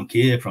from a young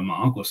kid from my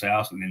uncle's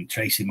house and then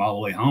chase him all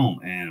the way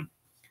home. And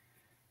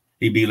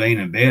he'd be laying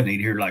in bed and he'd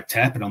hear like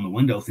tapping on the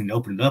window thing to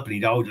open it up, and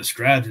he'd always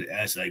describe it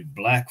as a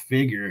black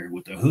figure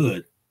with a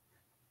hood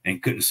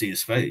and couldn't see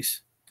his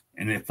face.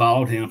 And it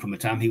followed him from the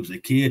time he was a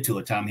kid till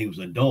the time he was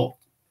an adult.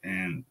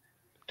 And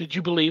did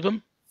you believe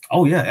him?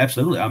 Oh yeah,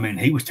 absolutely. I mean,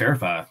 he was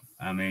terrified.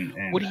 I mean,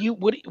 and what's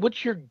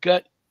your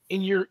gut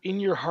in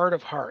your heart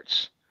of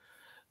hearts?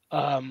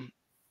 What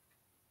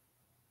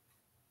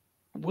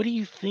do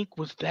you think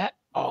was that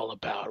all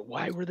about?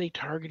 Why were they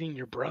targeting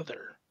your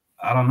brother?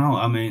 I don't know.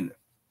 I mean,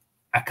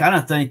 I kind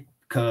of think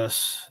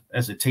because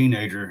as a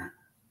teenager,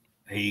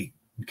 he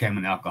became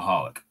an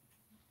alcoholic.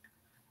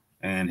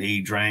 And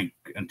he drank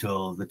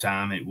until the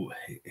time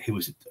he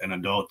was an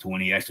adult to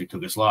when he actually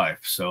took his life.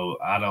 So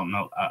I don't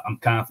know. I'm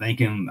kind of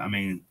thinking, I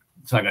mean,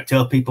 it's like I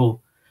tell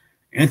people,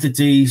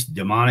 entities,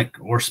 demonic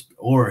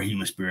or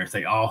human spirits,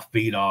 they all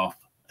feed off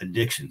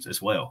addictions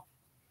as well.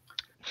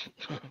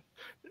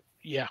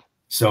 Yeah.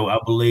 So I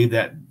believe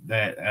that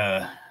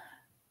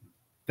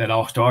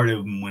all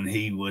started when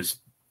he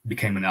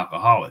became an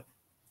alcoholic,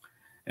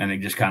 and it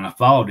just kind of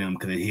followed him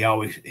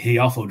because he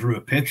also drew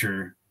a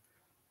picture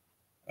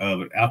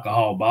of an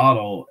alcohol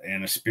bottle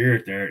and a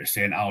spirit there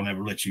saying, "I'll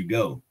never let you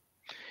go."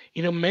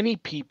 You know, many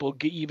people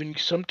even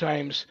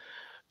sometimes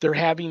they're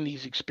having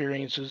these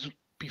experiences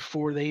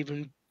before they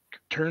even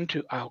turn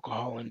to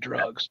alcohol and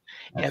drugs.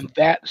 Yeah, and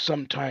that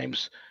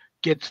sometimes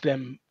gets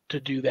them to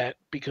do that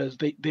because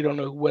they don't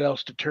know what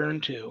else to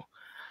turn to.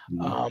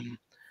 Mm-hmm.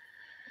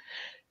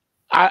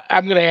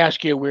 I'm going to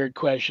ask you a weird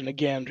question.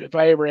 Again, if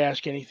I ever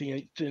ask anything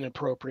that's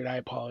inappropriate, I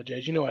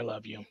apologize. You know I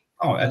love you.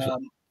 Oh,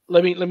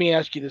 absolutely. Let me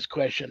ask you this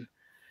question.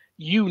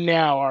 You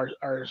now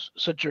are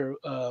such a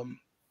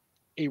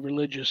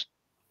religious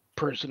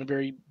person, a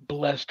very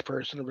blessed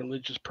person, a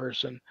religious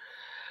person.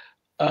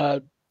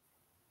 Do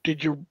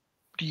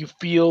you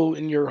feel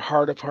in your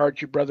heart of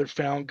hearts your brother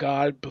found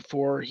God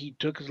before he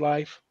took his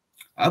life?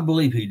 I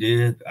believe he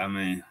did. I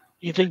mean,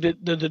 you think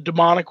that the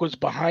demonic was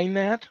behind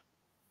that?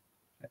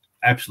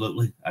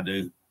 Absolutely, I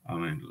do. I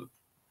mean,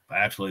 I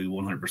absolutely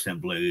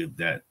 100% believe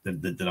that the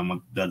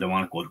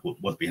demonic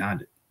was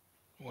behind it.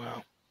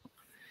 Wow.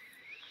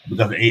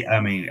 Because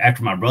I mean,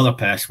 after my brother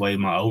passed away,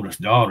 my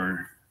oldest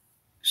daughter,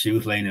 she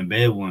was laying in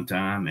bed one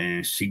time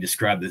and she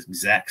described the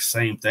exact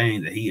same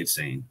thing that he had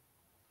seen.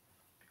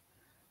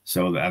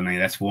 So, I mean,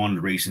 that's one of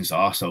the reasons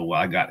also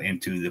why I got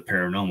into the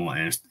paranormal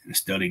and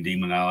studied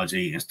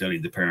demonology and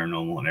studied the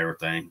paranormal and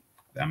everything.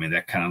 I mean,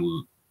 that kind of,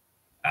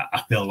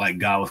 I felt like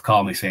God was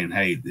calling me saying,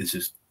 hey, this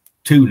is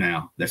two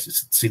now. That's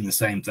just seeing the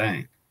same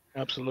thing.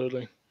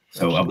 Absolutely.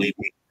 So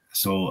Absolutely.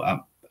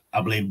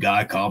 I believe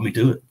God called me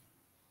to it.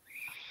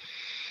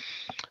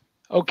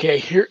 Okay,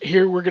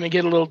 here we're going to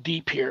get a little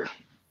deep here.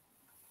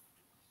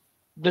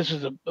 This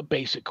is a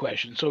basic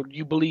question. So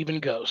you believe in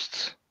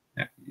ghosts?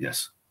 Yeah,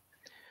 yes.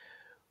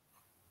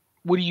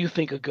 What do you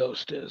think a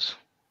ghost is?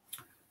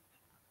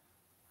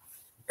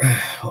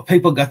 Well,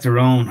 people got their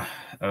own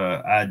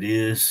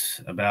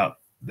ideas about,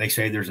 they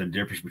say there's a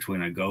difference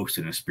between a ghost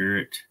and a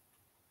spirit.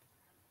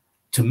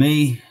 To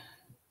me,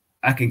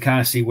 I can kind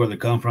of see where they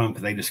come from,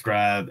 because they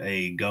describe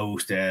a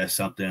ghost as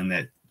something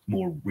that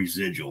more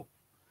residual,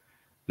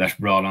 that's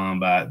brought on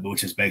by,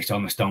 which is based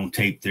on the stone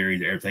tape theory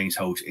that everything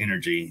holds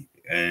energy,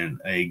 and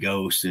a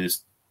ghost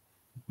is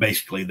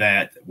basically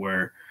that,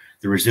 where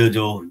the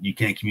residual, you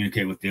can't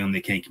communicate with them,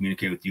 they can't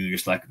communicate with you,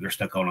 just like they're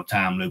stuck on a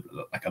time loop,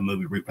 like a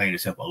movie replaying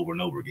itself over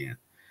and over again.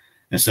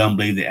 And some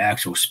believe the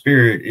actual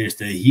spirit is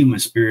the human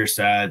spirit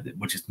side,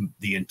 which is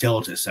the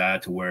intelligent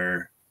side, to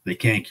where they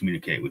can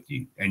communicate with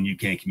you and you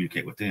can't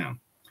communicate with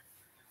them.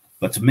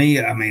 But to me,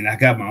 I mean, I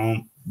got my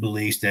own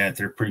beliefs that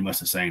they're pretty much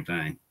the same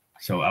thing.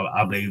 So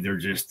I believe they're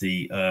just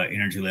the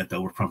energy left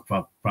over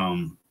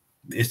from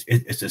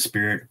it's a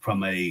spirit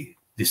from a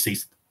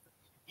deceased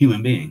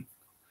human being.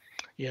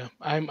 Yeah,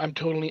 I'm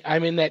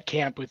in that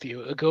camp with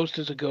you. A ghost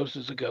is a ghost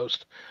is a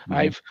ghost. Mm-hmm.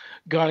 I've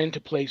gone into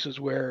places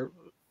where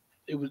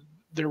it was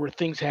there were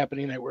things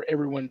happening that where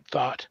everyone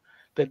thought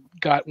that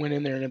went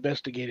in there and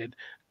investigated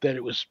that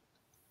it was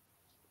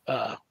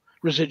uh,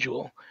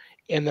 residual,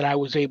 and then I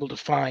was able to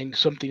find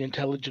something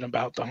intelligent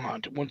about the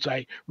haunt once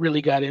I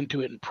really got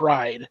into it and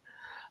pried.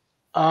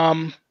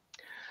 Um,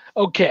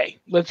 okay,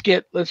 let's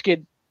get a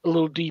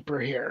little deeper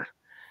here.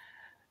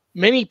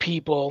 Many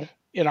people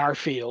in our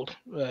field,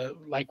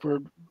 like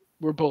we're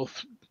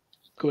both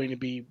going to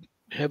be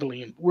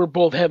we're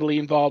both heavily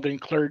involved in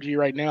clergy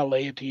right now,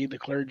 laity, the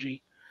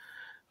clergy,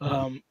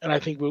 and I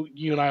think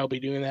you and I will be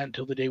doing that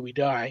until the day we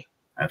die.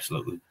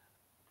 Absolutely.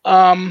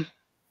 Um,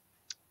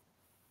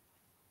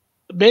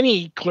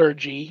 Many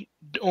clergy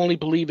only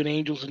believe in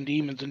angels and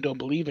demons and don't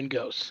believe in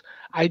ghosts.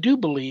 I do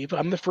believe,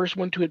 I'm the first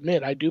one to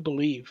admit, I do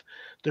believe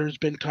there's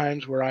been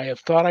times where I have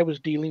thought I was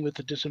dealing with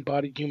a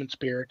disembodied human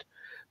spirit,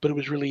 but it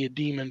was really a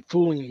demon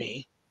fooling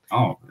me.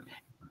 Oh,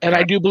 And I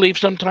yeah. do believe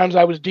sometimes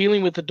I was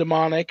dealing with the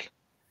demonic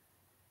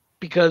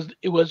because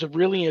it was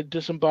really a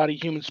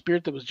disembodied human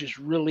spirit that was just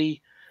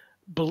really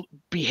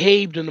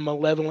behaved in a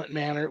malevolent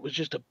manner. It was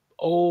just a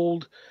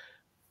old,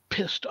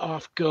 pissed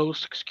off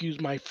ghost,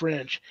 excuse my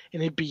French,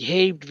 and it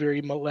behaved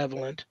very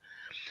malevolent.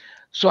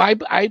 So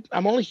I'm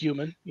only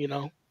human, you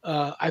know.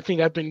 I think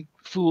I've been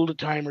fooled a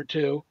time or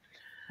two.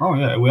 Oh,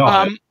 yeah. We all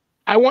have.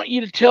 I want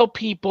you to tell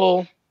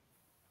people.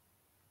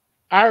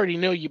 I already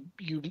know you.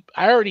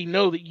 I already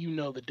know that you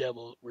know the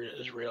devil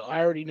is real.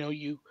 I already know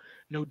you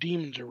know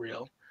demons are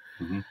real.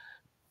 Mm-hmm.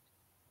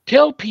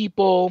 Tell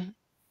people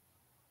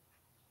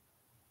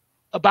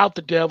about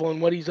the devil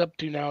and what he's up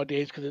to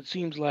nowadays, because it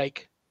seems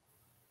like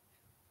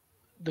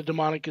the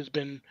demonic has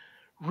been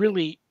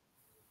really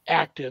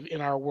active in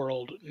our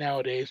world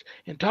nowadays,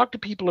 and talk to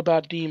people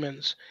about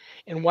demons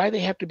and why they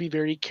have to be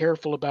very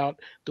careful about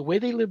the way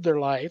they live their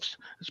lives,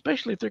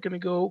 especially if they're going to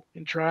go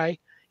and try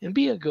and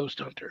be a ghost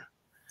hunter.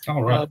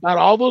 All right. About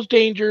all those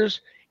dangers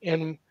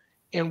and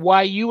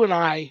why you and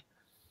I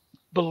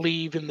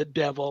believe in the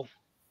devil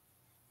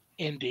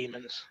and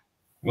demons.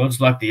 Well,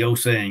 it's like the old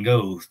saying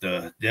goes: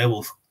 the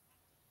devil's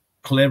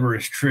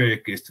cleverest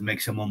trick is to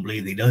make someone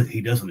believe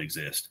he doesn't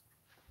exist.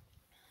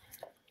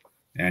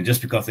 And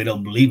just because they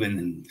don't believe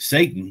in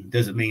Satan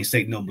doesn't mean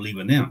Satan don't believe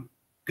in them,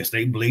 because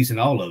Satan believes in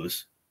all of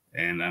us.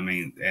 And I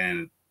mean,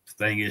 and the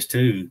thing is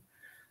too,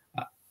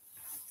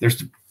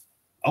 there's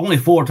only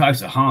 4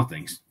 types of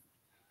hauntings: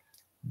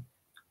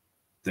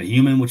 the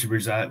human, which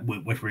involves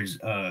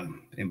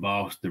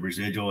the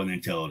residual and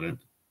intelligent;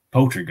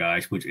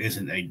 poltergeist, which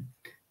isn't a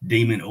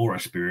demon or a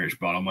spirit, it's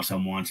brought on by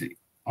someone's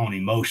own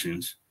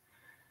emotions;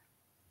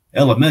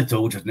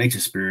 elemental, which is nature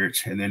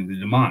spirits; and then the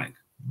demonic.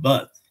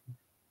 But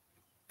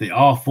they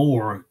all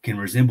 4 can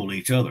resemble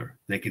each other.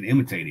 They can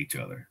imitate each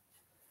other.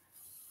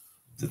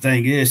 The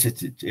thing is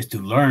to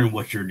learn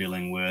what you're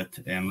dealing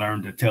with and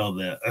learn to tell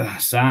the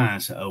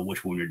signs of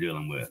which one you're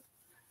dealing with.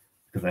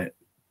 Because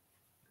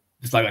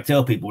just like I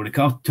tell people, when it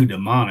comes to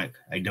demonic,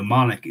 a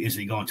demonic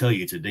isn't going to tell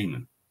you it's a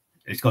demon.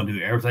 It's going to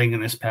do everything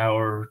in its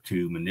power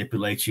to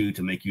manipulate you,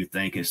 to make you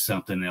think it's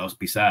something else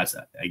besides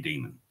a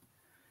demon.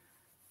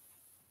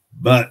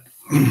 But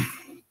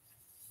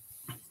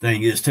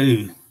thing is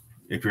too,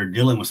 if you're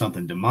dealing with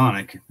something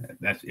demonic,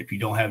 that's if you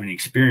don't have any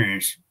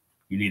experience,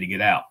 you need to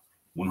get out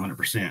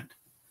 100%.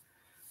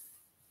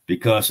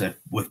 Because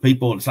with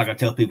people, it's like I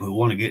tell people who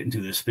want to get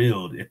into this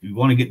field, if you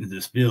want to get into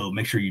this field,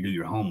 make sure you do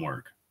your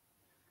homework.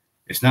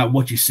 It's not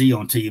what you see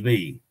on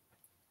TV.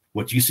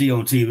 What you see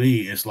on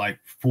TV is like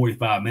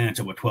 45 minutes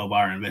of a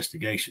 12-hour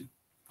investigation.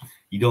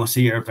 You don't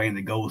see everything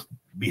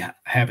that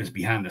happens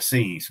behind the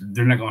scenes.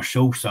 They're not going to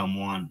show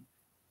someone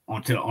on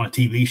a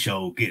TV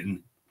show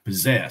getting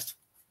possessed.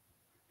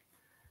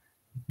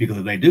 Because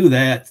if they do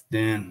that,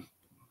 then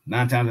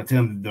 9 times out of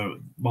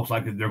 10, most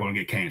likely they're going to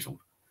get canceled.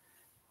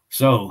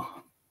 So,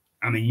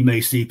 I mean, you may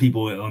see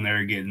people on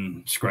there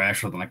getting scratched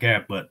or something like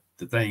that, but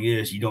the thing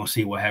is, you don't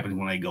see what happens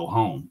when they go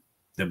home.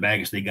 The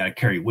baggage they got to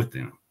carry with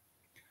them.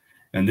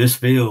 In this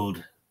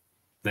field,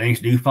 things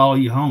do follow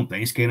you home.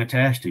 Things can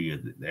attach to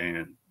you,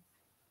 and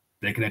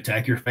they can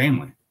attack your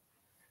family.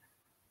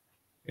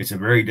 It's a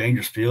very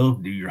dangerous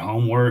field. Do your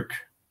homework.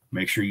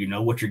 Make sure you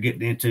know what you're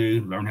getting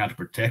into. Learn how to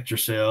protect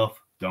yourself.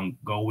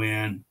 Don't go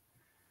in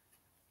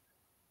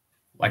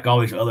like all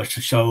these other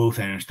shows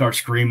and start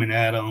screaming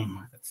at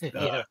them,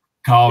 Yeah.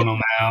 calling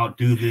them out,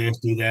 do this,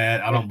 do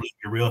that. I Yeah. don't believe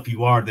you're real. If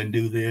you are, then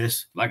do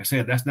this. Like I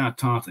said, that's not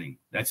taunting.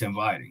 That's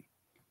inviting.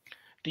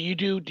 Do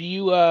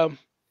you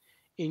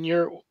in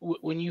your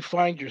when you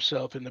find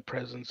yourself in the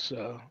presence,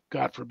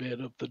 God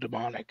forbid, of the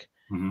demonic,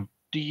 Mm-hmm.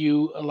 do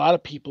you, a lot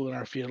of people in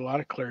our field, a lot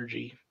of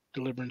clergy,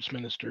 deliverance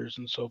ministers,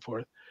 and so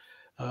forth,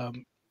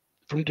 um,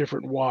 from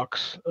different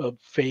walks of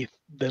faith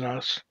than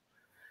us,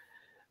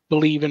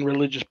 believe in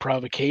religious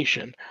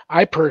provocation.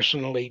 I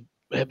personally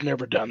have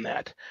never done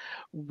that.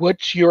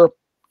 What's your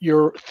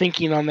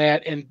thinking on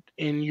that, and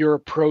in your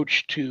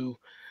approach to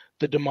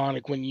the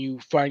demonic when you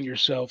find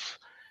yourself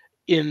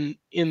in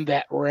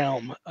that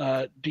realm?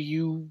 Do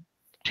you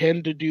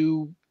tend to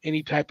do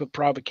any type of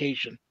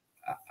provocation?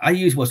 I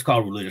use what's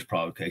called religious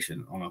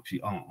provocation on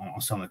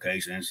some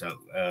occasions. So,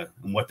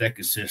 and what that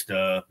consists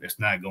of, it's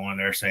not going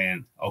there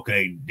saying,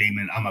 "Okay,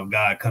 demon, I'm a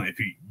God. Come if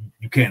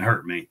you can't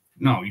hurt me."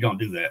 No, you don't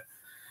do that.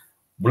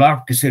 What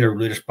I consider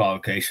religious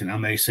provocation, I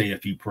may say a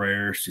few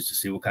prayers just to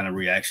see what kind of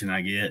reaction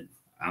I get.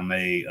 I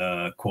may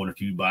quote a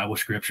few Bible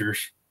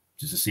scriptures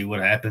just to see what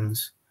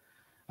happens.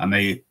 I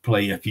may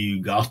play a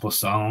few gospel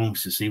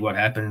songs to see what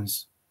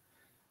happens,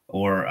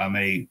 or I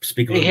may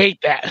speak a They little bit,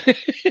 hate that.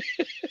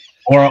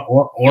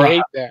 or They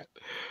hate that.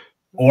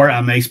 or I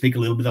may speak a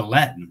little bit of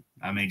Latin.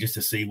 I mean, just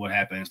to see what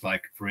happens.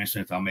 Like, for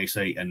instance, I may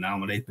say, "In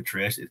nomine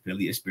Patris et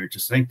Filii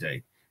Spiritus Sancti,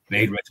 Yeah.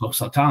 made retro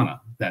Satana."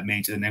 That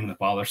means in the name of the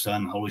Father,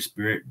 Son, and Holy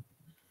Spirit,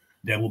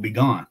 devil be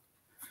gone.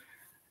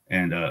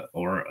 And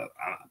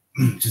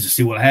just to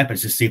see what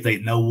happens, just see if they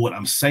know what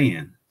I'm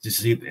saying. Just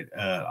to see if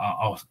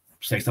I'll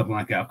say something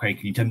like, "Okay,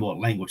 can you tell me what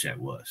language that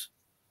was?"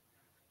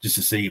 Just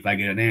to see if I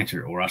get an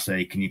answer. Or I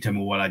say, "Can you tell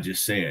me what I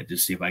just said?"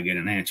 Just see if I get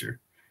an answer.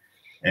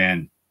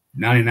 And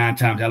 99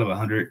 times out of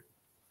 100,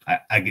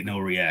 I get no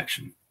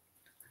reaction.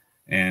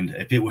 And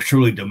if it was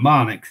truly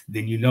demonic,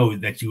 then you know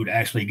that you would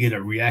actually get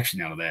a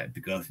reaction out of that,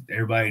 because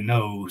everybody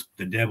knows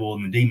the devil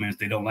and the demons,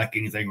 they don't like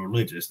anything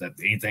religious, that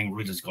anything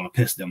religious is going to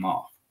piss them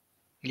off.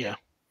 Yeah.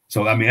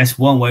 So, I mean, that's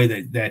one way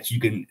that you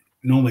can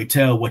normally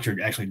tell what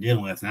you're actually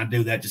dealing with. And I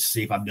do that just to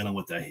see if I'm dealing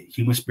with a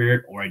human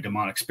spirit or a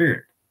demonic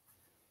spirit.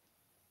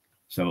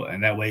 So,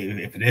 and that way,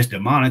 if it is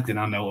demonic, then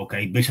I know,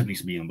 okay, Bishop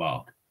needs to be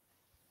involved.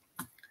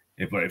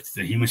 If it's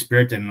the human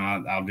spirit, then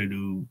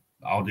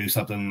I'll do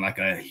something like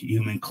a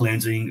human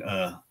cleansing,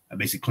 a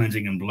basic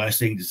cleansing and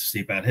blessing, just to see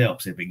if that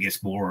helps. If it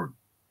gets more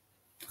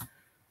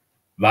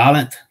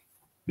violent,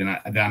 then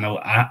I know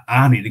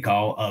I need to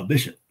call a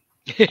bishop.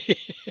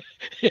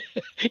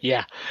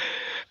 Yeah.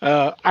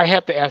 I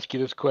have to ask you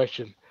this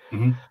question.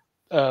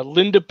 Mm-hmm.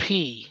 Linda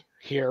P.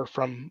 here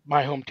from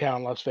my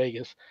hometown, Las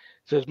Vegas,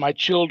 says, "My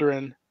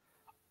children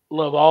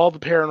love all the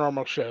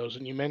paranormal shows,"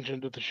 and you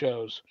mentioned the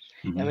shows,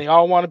 Mm-hmm. "and they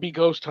all want to be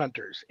ghost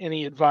hunters.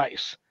 Any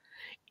advice?"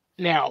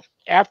 Now,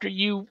 after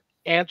you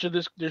answer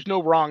this, there's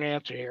no wrong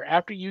answer here.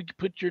 After you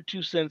put your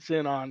 2 cents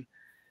in on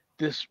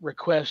this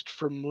request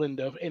from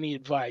Linda of any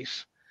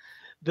advice,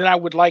 then I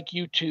would like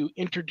you to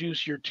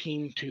introduce your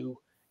team to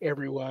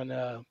everyone,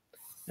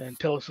 and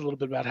tell us a little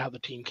bit about how the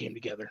team came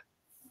together.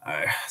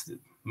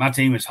 My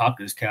team is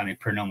Hopkins County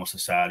Paranormal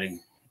Society,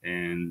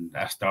 and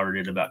I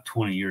started it about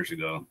 20 years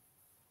ago.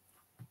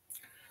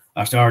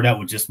 I started out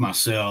with just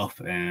myself,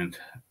 and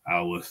I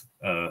was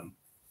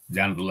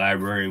down at the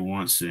library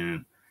once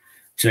and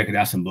checking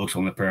out some books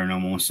on the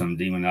paranormal, some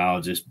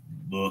demonologist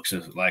books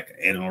like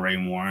Ed and Ray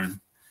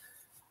Warren.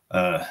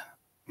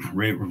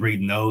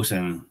 Reading those,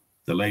 and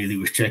the lady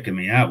who was checking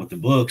me out with the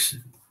books,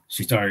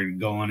 she started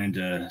going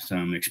into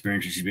some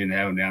experiences she's been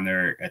having down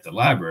there at the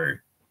library,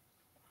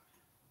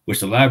 which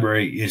the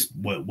library is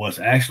what was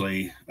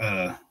actually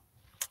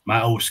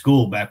my old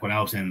school back when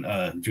I was in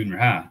junior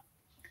high.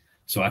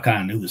 So I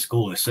kind of knew the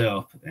school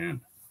itself,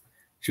 and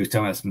she was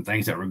telling us some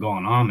things that were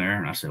going on there.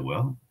 And I said,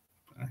 "Well,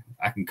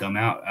 I can come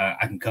out.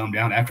 I can come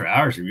down after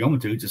hours if you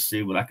want me to, just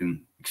see what I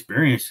can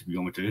experience if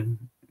you want me to."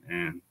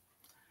 And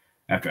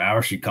after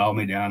hours, she called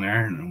me down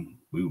there, and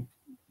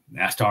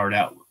I started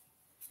out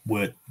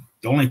with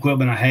the only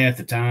equipment I had at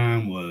the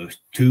time was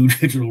 2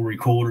 digital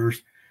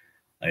recorders,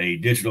 a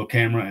digital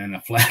camera, and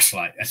a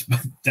flashlight.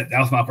 That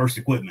was my first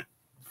equipment.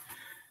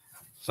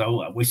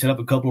 So we set up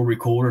a couple of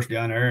recorders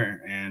down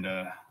there, and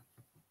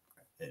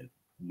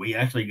we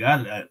actually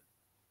got it.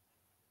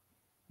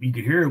 You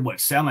could hear what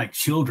sounded like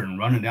children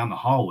running down the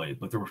hallway,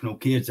 but there was no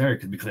kids there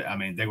because I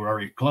mean they were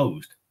already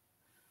closed.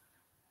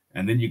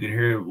 And then you could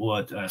hear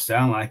what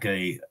sounded like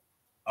a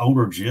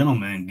older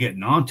gentleman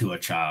getting onto a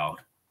child,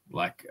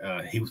 like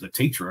he was a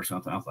teacher or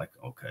something. I was like,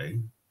 okay.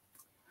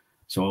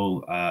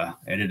 So I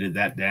edited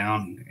that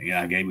down, and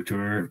I gave it to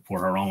her for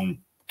her own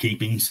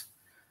keepings.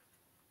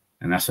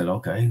 And I said,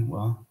 okay,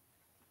 well,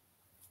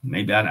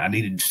 maybe I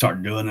needed to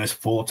start doing this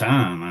full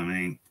time. I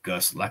mean,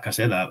 because like I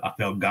said, I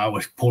felt God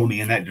was pulling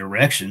me in that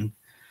direction.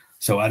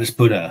 So I just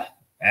put a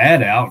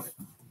ad out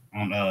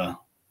on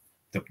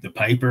the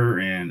paper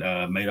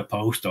and made a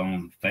post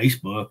on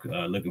Facebook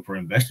looking for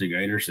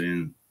investigators,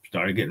 and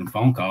started getting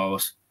phone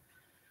calls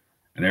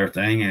and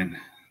everything. And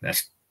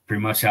that's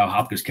pretty much how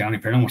Hopkins County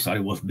Paranormal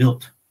Society was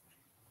built.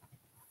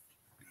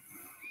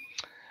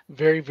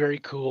 Very, very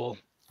cool.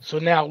 So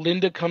now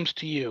Linda comes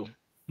to you.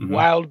 Mm-hmm.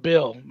 Wild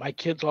Bill, my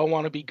kids all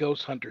want to be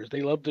ghost hunters.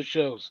 They love the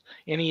shows.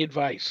 Any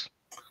advice?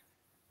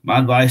 My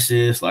advice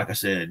is, like I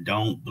said,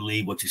 don't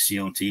believe what you see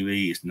on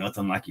TV. It's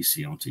nothing like you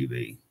see on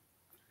TV.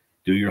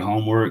 Do your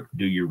homework,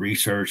 do your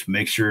research,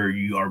 make sure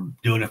you are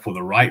doing it for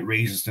the right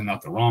reasons and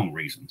not the wrong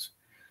reasons.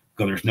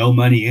 Because there's no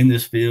money in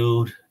this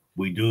field.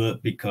 We do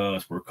it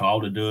because we're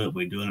called to do it.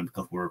 We do it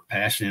because we're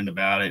passionate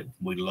about it.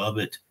 We love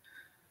it.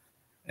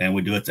 And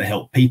we do it to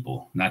help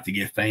people, not to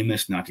get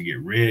famous, not to get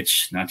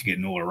rich, not to get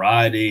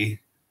notoriety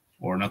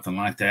or nothing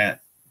like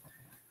that.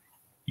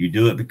 You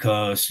do it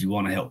because you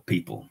want to help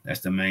people.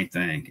 That's the main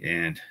thing.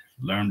 And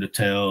learn to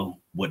tell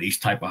what each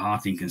type of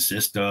haunting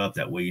consists of.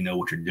 That way you know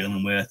what you're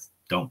dealing with.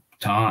 Don't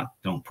taunt,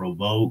 don't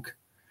provoke.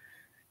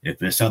 If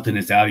there's something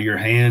that's out of your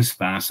hands,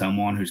 find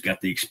someone who's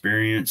got the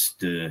experience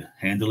to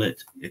handle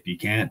it. If you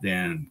can't,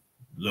 then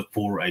look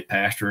for a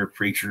pastor, a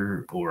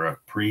preacher, or a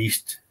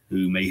priest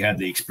who may have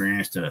the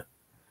experience to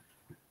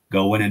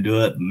go in and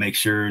do it. Make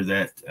sure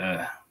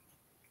that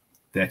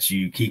that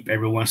you keep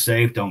everyone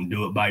safe. Don't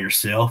do it by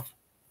yourself.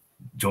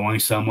 Join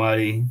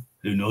somebody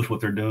who knows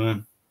what they're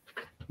doing.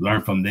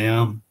 Learn from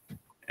them,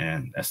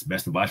 and that's the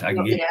best advice I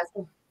can give.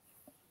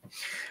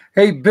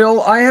 Hey,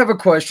 Bill, I have a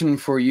question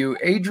for you.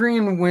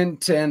 Adrian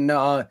went and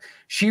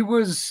she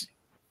was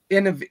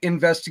in an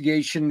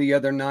investigation the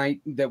other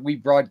night that we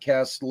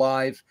broadcast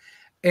live.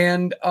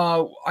 And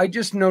I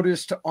just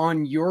noticed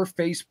on your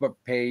Facebook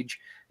page,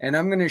 and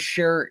I'm going to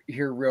share it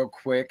here real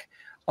quick.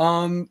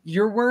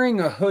 You're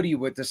wearing a hoodie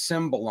with a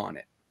symbol on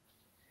it.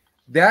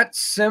 That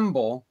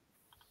symbol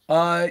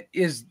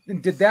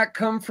did that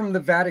come from the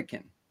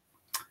Vatican?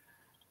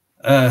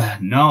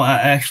 No, I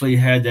actually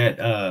had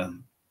that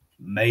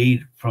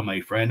made from a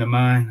friend of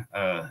mine.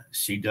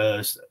 She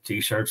does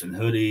t-shirts and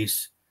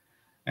hoodies,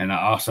 and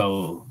I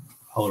also,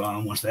 hold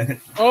on one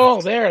second.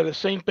 Oh, there, the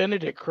Saint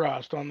Benedict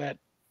crossed on that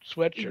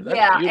sweatshirt. That's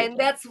yeah, beautiful.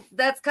 and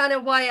that's kind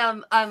of why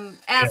I'm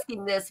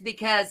asking this,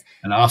 because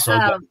And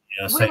also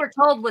we were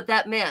told what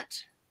that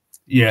meant.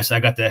 Yes, I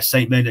got that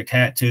Saint Benedict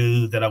hat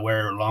too that I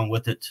wear along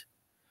with it.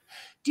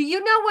 Do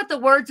you know what the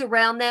words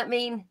around that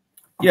mean?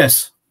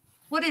 Yes.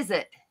 What is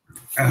it?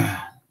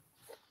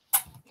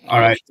 All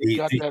right. We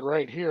got that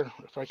right here.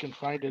 If I can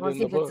find it Let's in see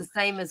the if book. it's the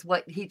same as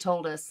what he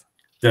told us.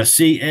 The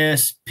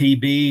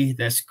CSPB,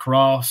 that's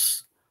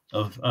Cross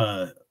of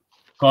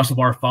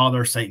Our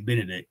Father Saint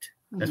Benedict.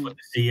 That's what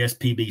the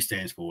CSPB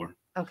stands for.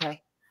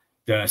 Okay.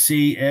 The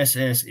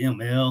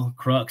CSSML,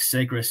 Crux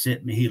Sacra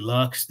Sit Mihi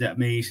Lux, that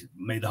means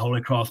may the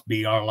Holy Cross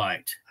be our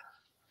light.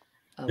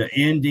 Okay.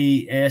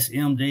 The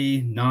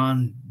NDSMD,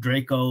 Non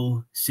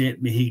Draco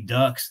Sit Mihi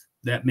Dux,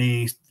 that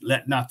means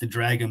let not the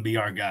dragon be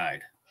our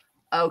guide.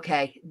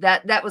 Okay,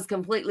 that was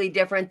completely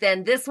different.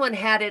 Then this one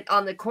had it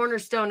on the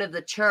cornerstone of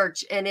the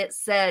church, and it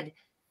said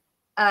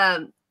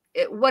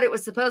what it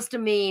was supposed to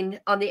mean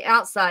on the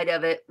outside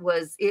of it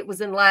was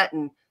in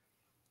Latin,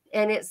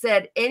 and it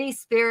said any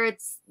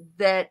spirits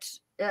that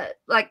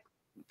like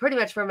pretty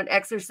much from an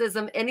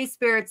exorcism, any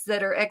spirits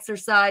that are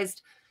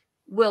exorcised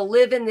will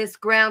live in this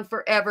ground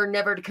forever,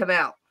 never to come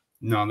out.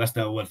 No, that's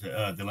not what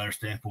the letters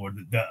stand for.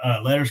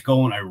 The letters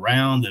going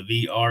around the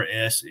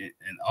VRS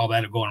and all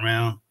that are going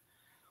around.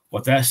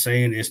 What that's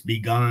saying is, be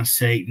gone,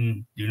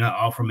 Satan. Do not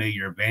offer me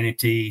your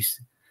vanities.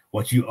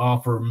 What you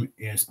offer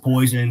is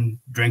poison.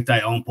 Drink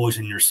thy own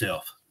poison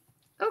yourself.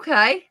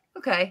 Okay.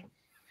 Okay.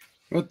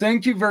 Well,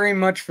 thank you very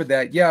much for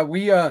that. Yeah,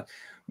 we had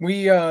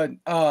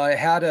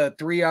a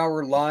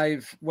 3-hour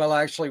live. Well,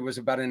 actually, it was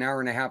about an hour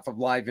and a half of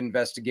live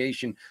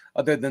investigation.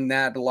 Other than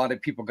that, a lot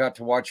of people got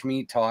to watch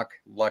me talk.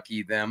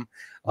 Lucky them.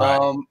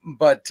 Right.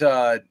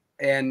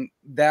 And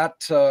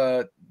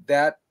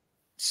that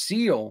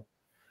seal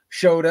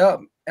showed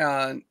up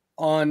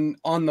on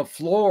the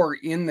floor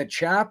in the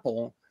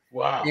chapel.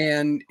 Wow.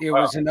 And it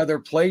was in other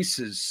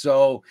places.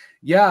 So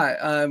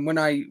yeah, when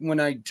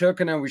I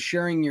took and I was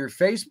sharing your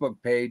Facebook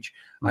page,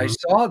 I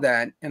saw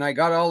that and I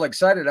got all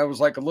excited. I was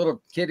like a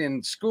little kid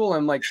in school.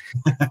 I'm like,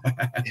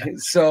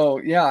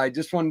 so yeah, I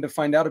just wanted to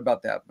find out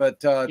about that.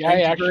 But thank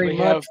you very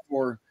much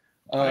for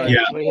I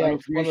actually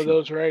have one of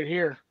those right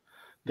here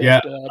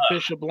that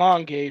Bishop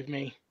Long gave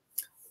me.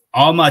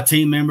 All my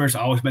team members,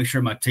 I always make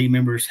sure my team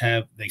members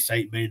have the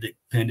Saint Benedict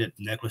pendant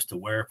necklace to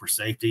wear for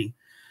safety.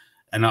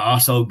 And I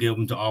also give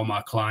them to all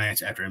my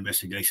clients after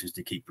investigations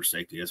to keep for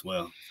safety as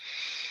well.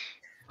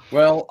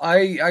 Well,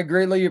 I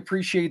greatly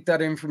appreciate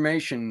that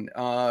information.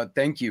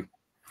 Thank you.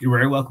 You're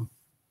very welcome.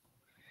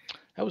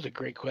 That was a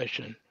great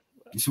question.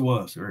 Yes, it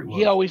was. It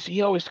was.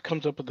 He always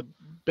comes up with the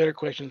better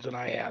questions than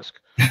I ask.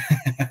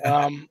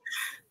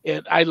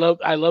 I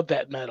love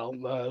that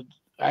medal.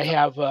 I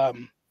have.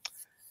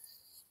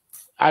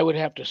 I would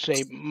have to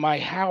say my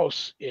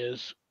house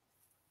is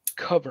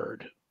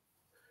covered,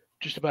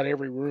 just about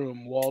every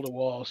room, wall to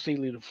wall,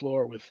 ceiling to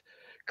floor, with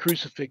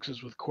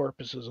crucifixes with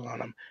corpses on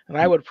them. And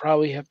I would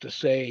probably have to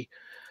say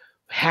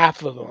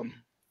half of them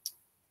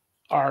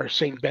are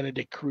Saint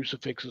Benedict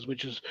crucifixes,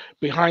 which is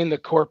behind the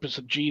corpus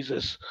of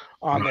Jesus.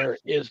 On there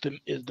is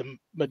the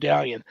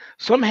medallion.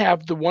 Some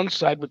have the one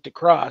side with the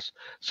cross.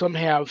 Some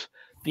have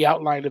the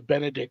outline of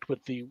Benedict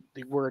with the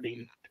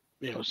wording,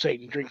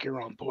 Satan, drink your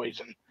own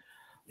poison.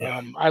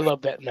 Yeah. I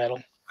love that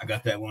medal. I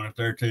got that one up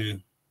there too.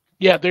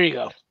 Yeah, there you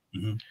go.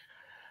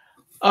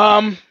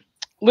 Mm-hmm.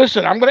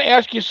 Listen, I'm going to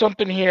ask you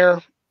something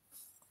here.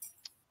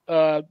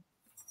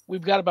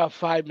 We've got about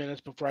 5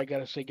 minutes before I got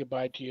to say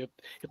goodbye to you.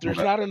 If there's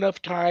not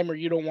enough time or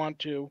you don't want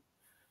to,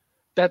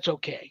 that's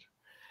okay.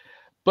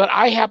 But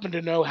I happen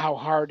to know how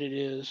hard it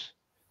is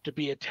to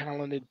be a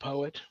talented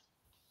poet.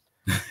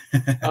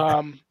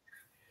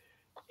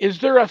 Is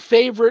there a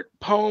favorite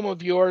poem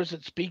of yours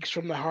that speaks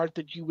from the heart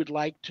that you would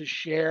like to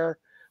share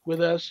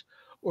with us,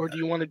 or do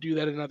you want to do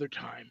that another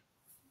time?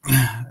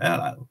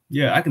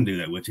 Yeah, I can do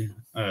that with you.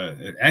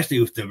 Actually,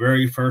 it was the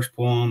very first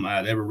poem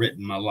I'd ever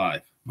written in my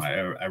life. I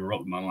ever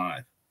wrote in my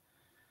life.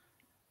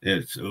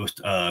 It was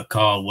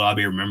called "Will I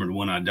Be Remembered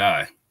When I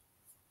Die,"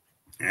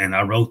 and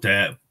I wrote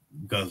that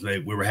because we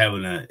were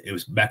having it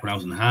was back when I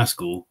was in high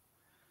school.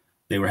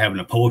 They were having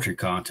a poetry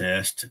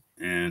contest,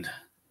 and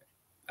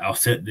I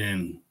was sitting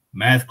in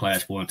math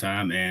class one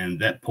time, and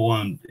that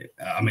poem,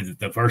 I mean,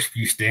 the first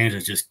few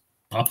stanzas just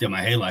popped in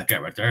my head like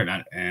that right there,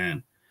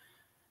 and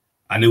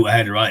I knew I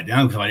had to write it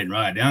down, because if I didn't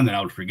write it down, then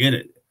I would forget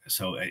it.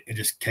 So it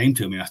just came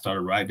to me. I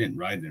started writing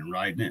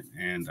it,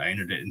 and I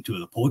entered it into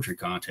the poetry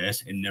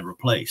contest and never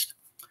placed.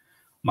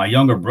 My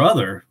younger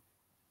brother,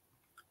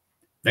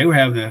 they were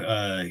having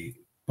a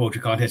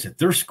poetry contest at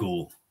their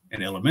school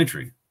in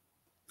elementary.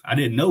 I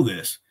didn't know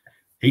this.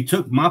 He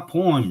took my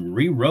poem,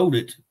 rewrote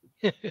it,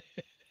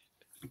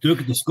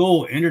 took it to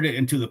school, entered it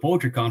into the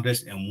poetry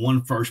contest, and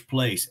won first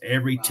place.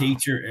 Every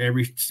teacher,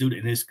 every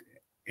student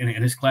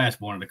in his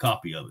class wanted a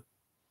copy of it.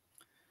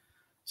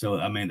 So,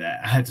 I mean,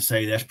 I had to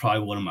say that's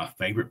probably one of my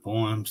favorite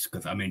poems,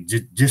 because, I mean,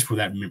 just for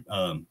that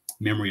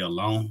memory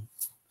alone.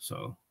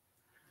 So,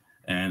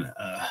 and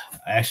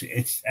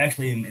it's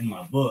actually in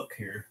my book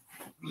here.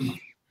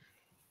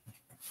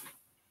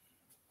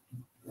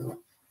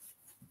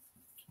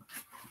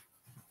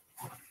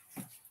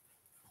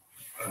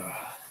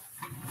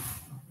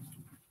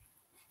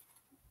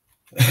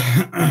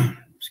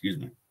 Excuse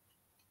me.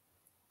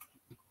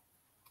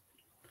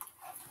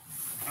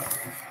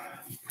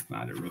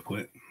 Find it real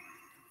quick.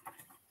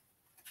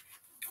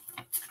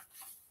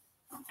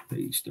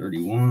 Page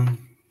 31.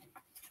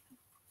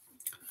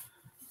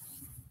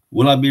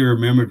 Will I be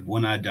remembered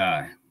when I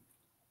die?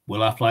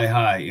 Will I fly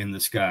high in the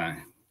sky?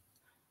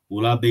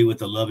 Will I be with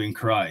the loving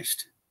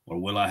Christ, or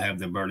will I have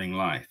the burning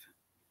life?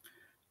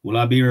 Will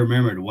I be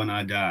remembered when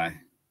I die?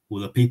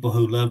 Will the people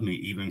who love me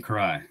even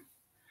cry?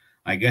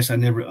 I guess I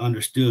never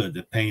understood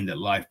the pain that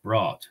life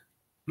brought,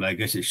 but I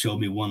guess it showed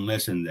me one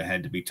lesson that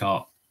had to be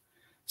taught.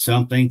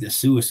 Some think that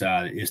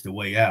suicide is the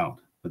way out,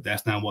 but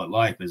that's not what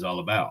life is all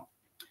about.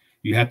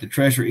 You have to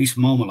treasure each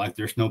moment like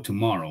there's no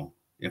tomorrow.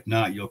 If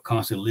not, you'll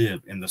constantly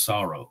live in the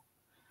sorrow.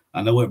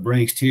 I know it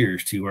brings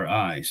tears to our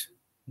eyes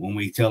when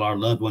we tell our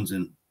loved ones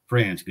and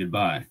friends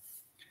goodbye.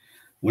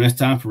 When it's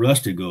time for us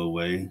to go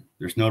away,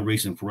 there's no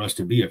reason for us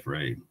to be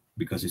afraid,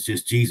 because it's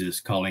just Jesus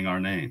calling our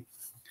name.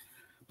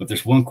 But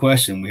there's one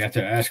question we have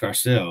to ask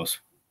ourselves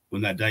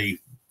when that day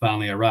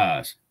finally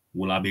arrives.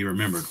 Will I be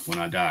remembered when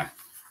I die?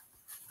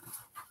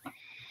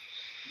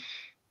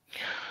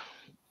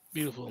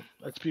 Beautiful.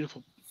 That's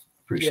beautiful.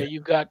 Appreciate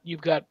Yeah,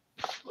 you've got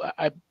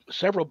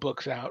several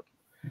books out.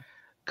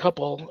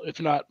 Couple, if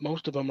not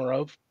most of them, are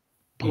of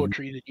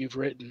poetry that you've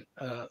written.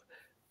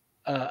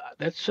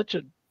 That's such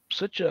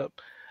a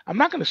I'm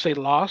not going to say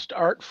lost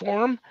art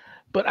form,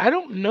 but I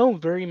don't know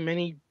very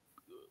many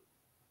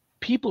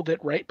people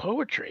that write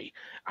poetry.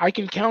 I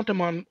can count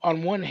them on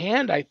one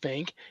hand, I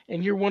think,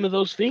 and you're one of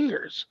those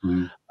fingers.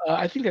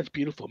 I think that's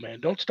beautiful,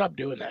 man. Don't stop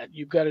doing that.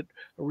 You've got a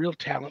real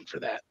talent for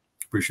that.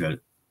 Appreciate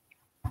it.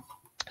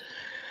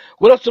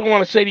 What else do I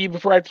want to say to you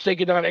before I have to say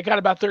goodnight? I got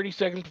about 30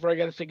 seconds before I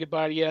got to say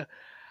goodbye to you.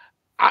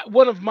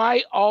 One of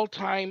my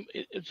all-time,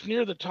 it's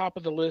near the top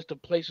of the list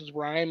of places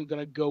where I am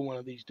going to go one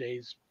of these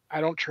days. I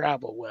don't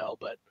travel well,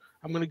 but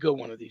I'm going to go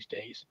one of these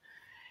days.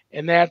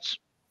 And that's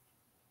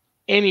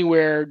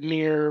anywhere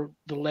near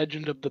the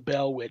Legend of the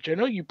Bell Witch. I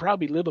know you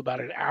probably live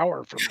about an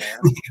hour from there.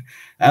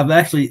 I've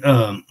actually,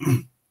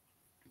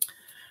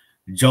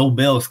 Joe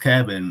Bell's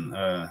cabin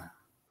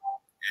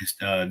is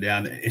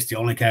down. It's the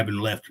only cabin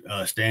left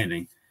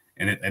standing.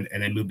 And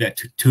they moved that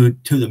to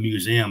the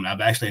museum. I've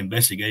actually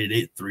investigated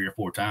it 3 or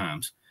 4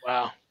 times.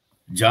 Wow.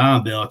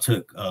 John Bell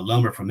took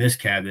lumber from his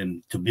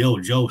cabin to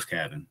build Joe's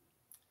cabin.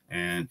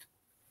 And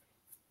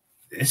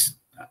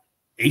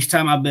each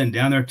time I've been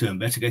down there to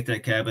investigate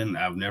that cabin,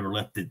 I've never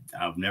left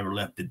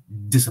it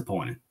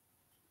disappointed.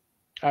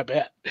 I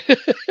bet.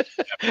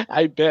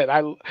 I bet.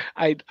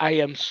 I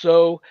am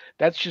so,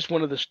 that's just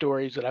one of the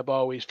stories that I've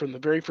always, from the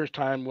very first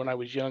time when I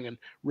was young and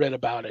read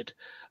about it,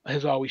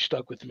 has always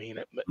stuck with me.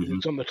 And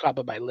it's on the top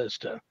of my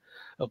list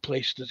of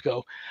places to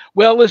go.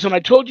 Well, listen, I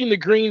told you in the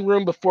green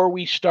room before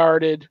we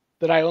started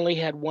that I only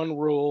had one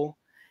rule,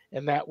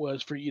 and that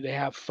was for you to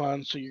have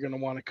fun. So you're going to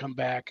want to come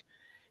back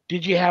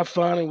Did you have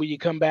fun, and will you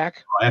come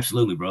back? Oh,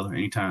 absolutely, brother.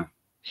 Anytime.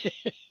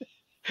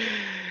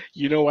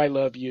 You know I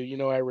love you. You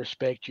know I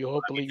respect you.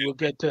 Hopefully we'll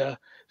get to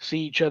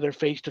see each other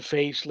face to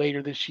face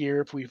later this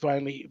year if we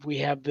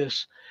have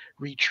this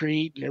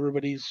retreat and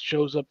everybody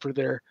shows up for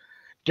their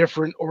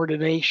different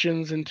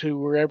ordinations into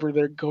wherever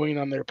they're going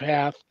on their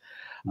path.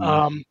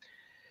 Mm,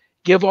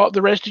 Give all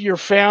the rest of your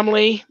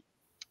family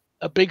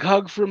a big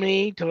hug for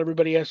me. Tell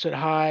everybody I said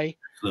hi.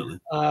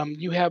 absolutely.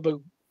 You have a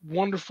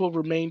wonderful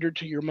remainder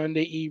to your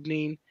Monday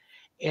evening,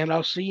 and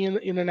I'll see you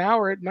in an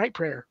hour at night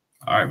prayer.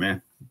 All right,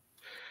 man.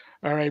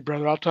 All right,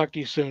 brother. I'll talk to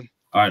you soon.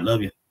 All right,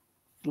 love you.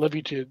 Love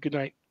you too. Good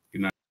night.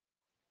 Good night.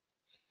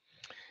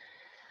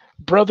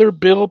 Brother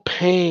Bill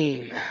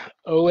Payne,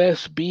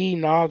 OSB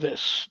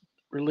Novice,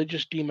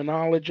 religious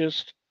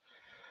demonologist,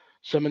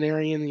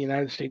 seminarian in the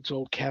United States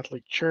Old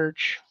Catholic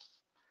Church.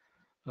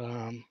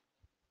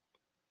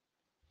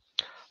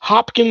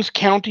 Hopkins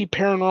County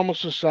Paranormal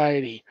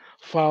Society.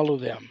 Follow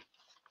them.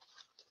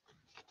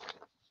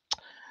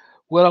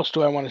 What else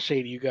do I want to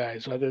say to you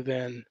guys other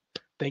than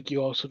thank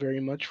you all so very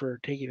much for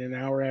taking an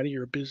hour out of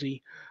your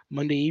busy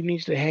Monday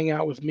evenings to hang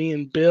out with me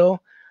and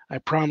Bill. I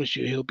promise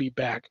you he'll be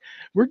back.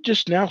 We're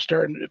just now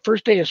starting,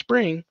 first day of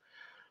spring.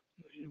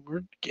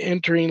 We're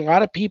entering, a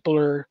lot of people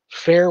are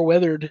fair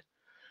weathered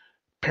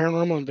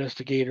paranormal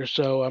investigators.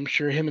 So I'm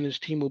sure him and his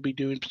team will be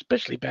doing,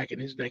 especially back in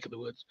his neck of the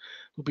woods,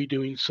 will be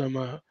doing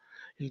some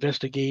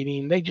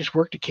investigating. They just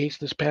worked a case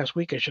this past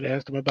week. I should have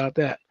asked him about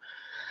that.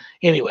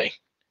 Anyway,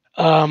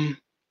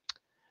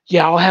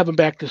 yeah, I'll have him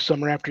back this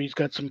summer after he's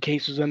got some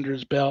cases under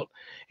his belt.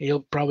 He'll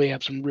probably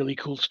have some really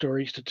cool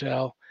stories to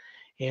tell,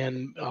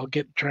 and I'll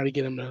try to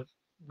get him to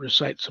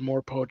recite some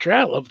more poetry.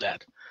 I love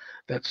that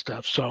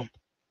stuff. So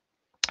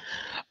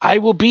I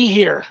will be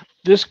here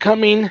this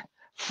coming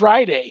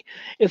Friday.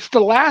 It's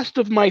the last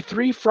of my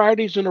 3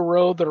 Fridays in a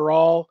row that are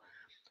all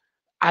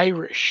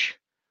Irish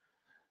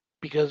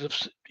because of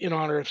in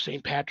honor of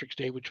St. Patrick's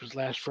Day, which was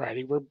last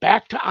Friday. We're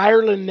back to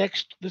Ireland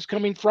this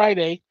coming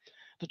Friday,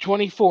 the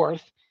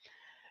 24th.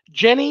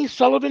 Jenny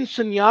Sullivan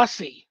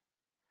Sannyasi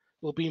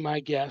will be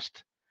my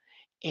guest,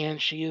 and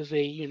she is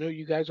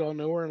you guys all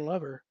know her and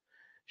love her.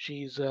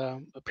 She's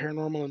a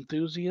paranormal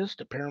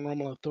enthusiast, a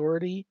paranormal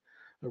authority,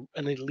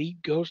 an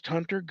elite ghost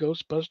hunter,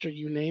 ghostbuster,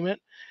 you name it.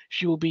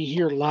 She will be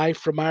here live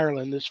from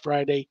Ireland this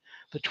Friday,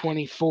 the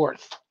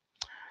 24th.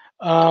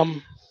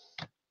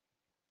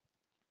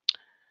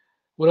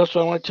 What else do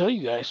I want to tell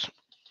you guys?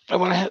 I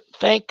want to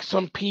thank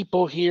some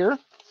people here.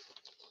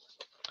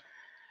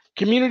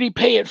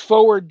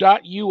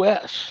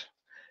 CommunityPayItForward.us.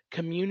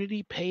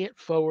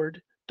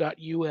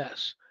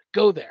 CommunityPayItForward.us.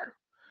 Go there.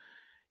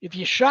 If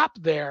you shop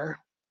there,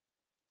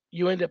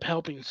 you end up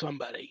helping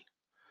somebody.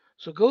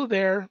 So go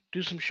there,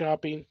 do some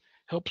shopping,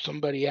 help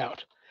somebody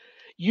out.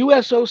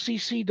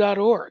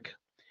 USOCC.org.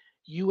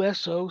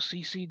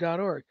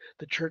 USOCC.org,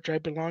 the church I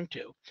belong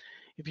to.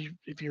 If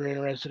you're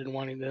interested in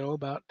wanting to know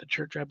about the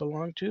church I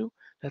belong to,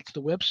 that's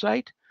the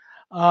website.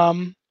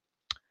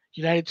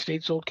 United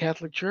States Old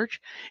Catholic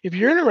Church. If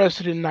you're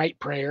interested in night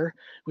prayer,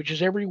 which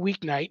is every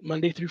weeknight,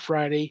 Monday through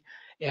Friday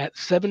at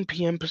 7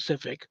 p.m.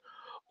 Pacific,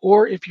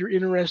 or if you're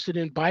interested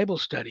in Bible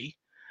study,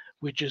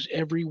 which is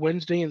every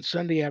Wednesday and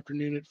Sunday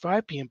afternoon at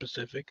 5 p.m.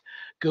 Pacific,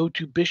 go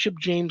to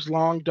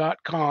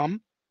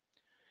bishopjameslong.com.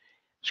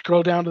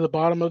 Scroll down to the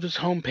bottom of his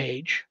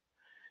homepage.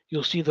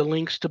 You'll see the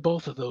links to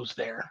both of those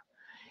there.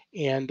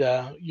 And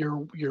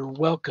you're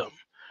welcome,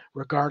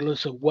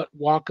 regardless of what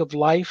walk of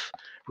life,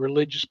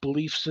 religious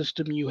belief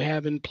system you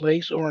have in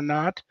place or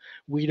not.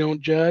 We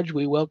don't judge.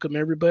 We welcome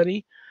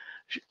everybody.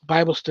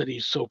 Bible study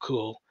is so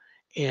cool.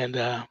 And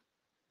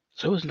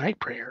so is night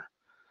prayer.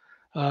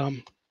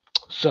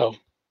 So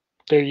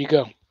there you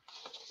go.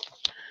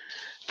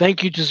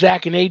 Thank you to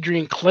Zach and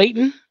Adrian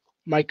Clayton,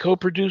 my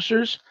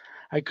co-producers.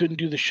 I couldn't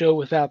do the show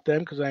without them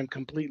because I'm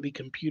completely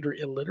computer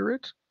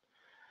illiterate.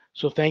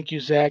 So thank you,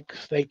 Zach.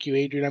 Thank you,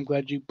 Adrian. I'm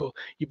glad you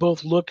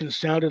both looked and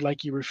sounded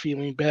like you were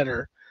feeling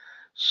better.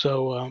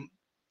 So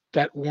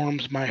that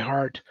warms my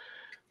heart.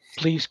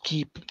 Please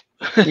keep.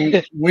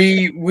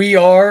 we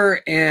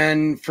are,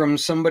 and from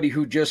somebody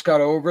who just got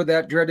over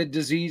that dreaded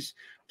disease,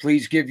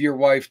 please give your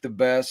wife the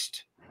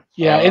best.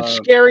 Yeah, it's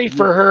scary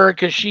for her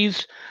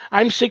because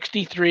I'm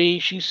 63.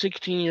 She's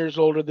 16 years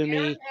older than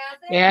me,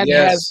 and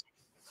yes.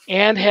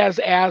 has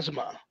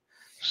asthma.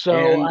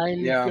 So I'm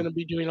yeah. going to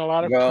be doing a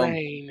lot of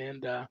praying,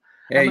 and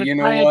hey, I'm going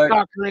to try and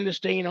talk her into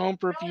staying home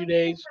for a few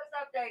days.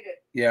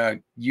 Yeah,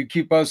 you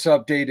keep us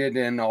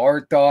updated, and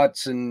our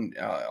thoughts and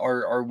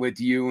are with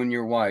you and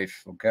your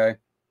wife. Okay.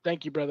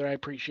 Thank you, brother. I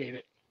appreciate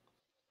it.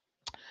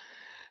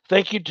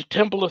 Thank you to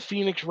Temple of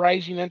Phoenix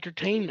Rising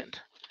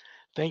Entertainment.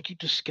 Thank you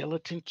to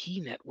Skeleton Key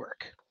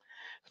Network.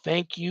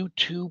 Thank you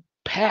to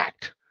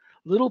PACT,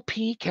 little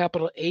P,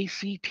 capital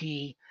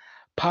ACT,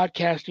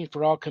 Podcasting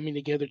for All Coming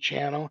Together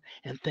channel.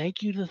 And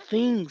thank you to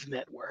Things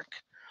Network.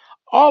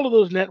 All of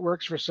those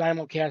networks for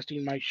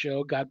simulcasting my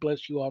show. God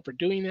bless you all for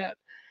doing that.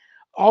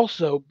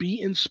 Also,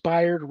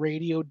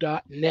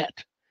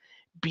 BeInspiredRadio.net.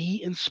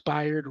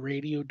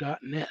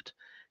 BeInspiredRadio.net.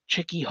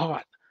 Chicky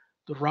Hot,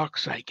 the rock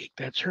psychic,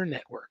 that's her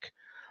network.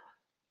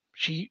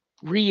 She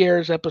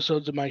re-airs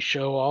episodes of my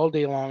show all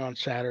day long on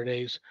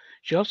Saturdays.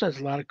 She also has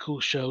a lot of cool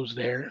shows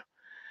there.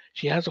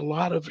 She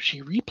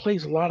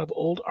replays a lot of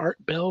old Art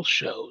Bell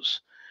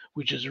shows,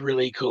 which is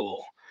really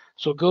cool.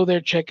 So go there,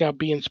 check out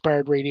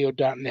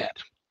BeInspiredRadio.net.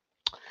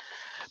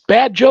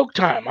 Bad joke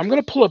time. I'm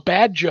going to pull a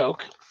bad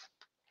joke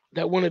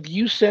that one of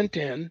you sent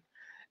in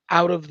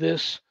out of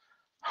this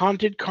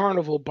Haunted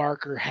Carnival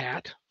Barker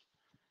hat.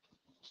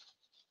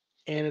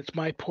 And it's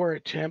my poor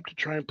attempt to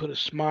try and put a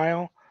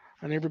smile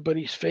on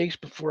everybody's face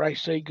before I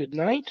say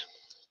goodnight.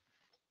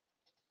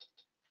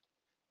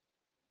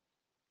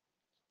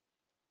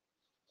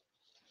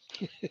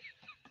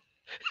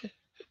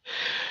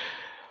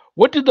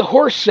 What did the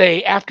horse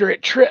say after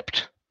it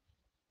tripped?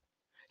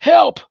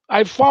 Help!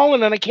 I've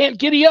fallen and I can't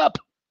giddy up.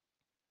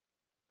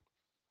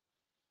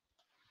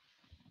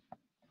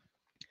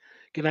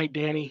 Good night,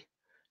 Danny.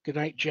 Good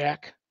night,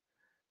 Jack.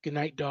 Good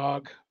night,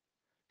 dog.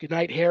 Good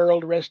night,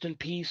 Harold. Rest in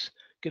peace.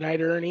 Good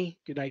night, Ernie.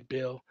 Good night,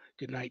 Bill.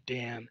 Good night,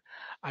 Dan.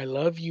 I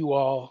love you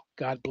all.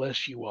 God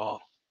bless you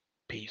all.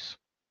 Peace.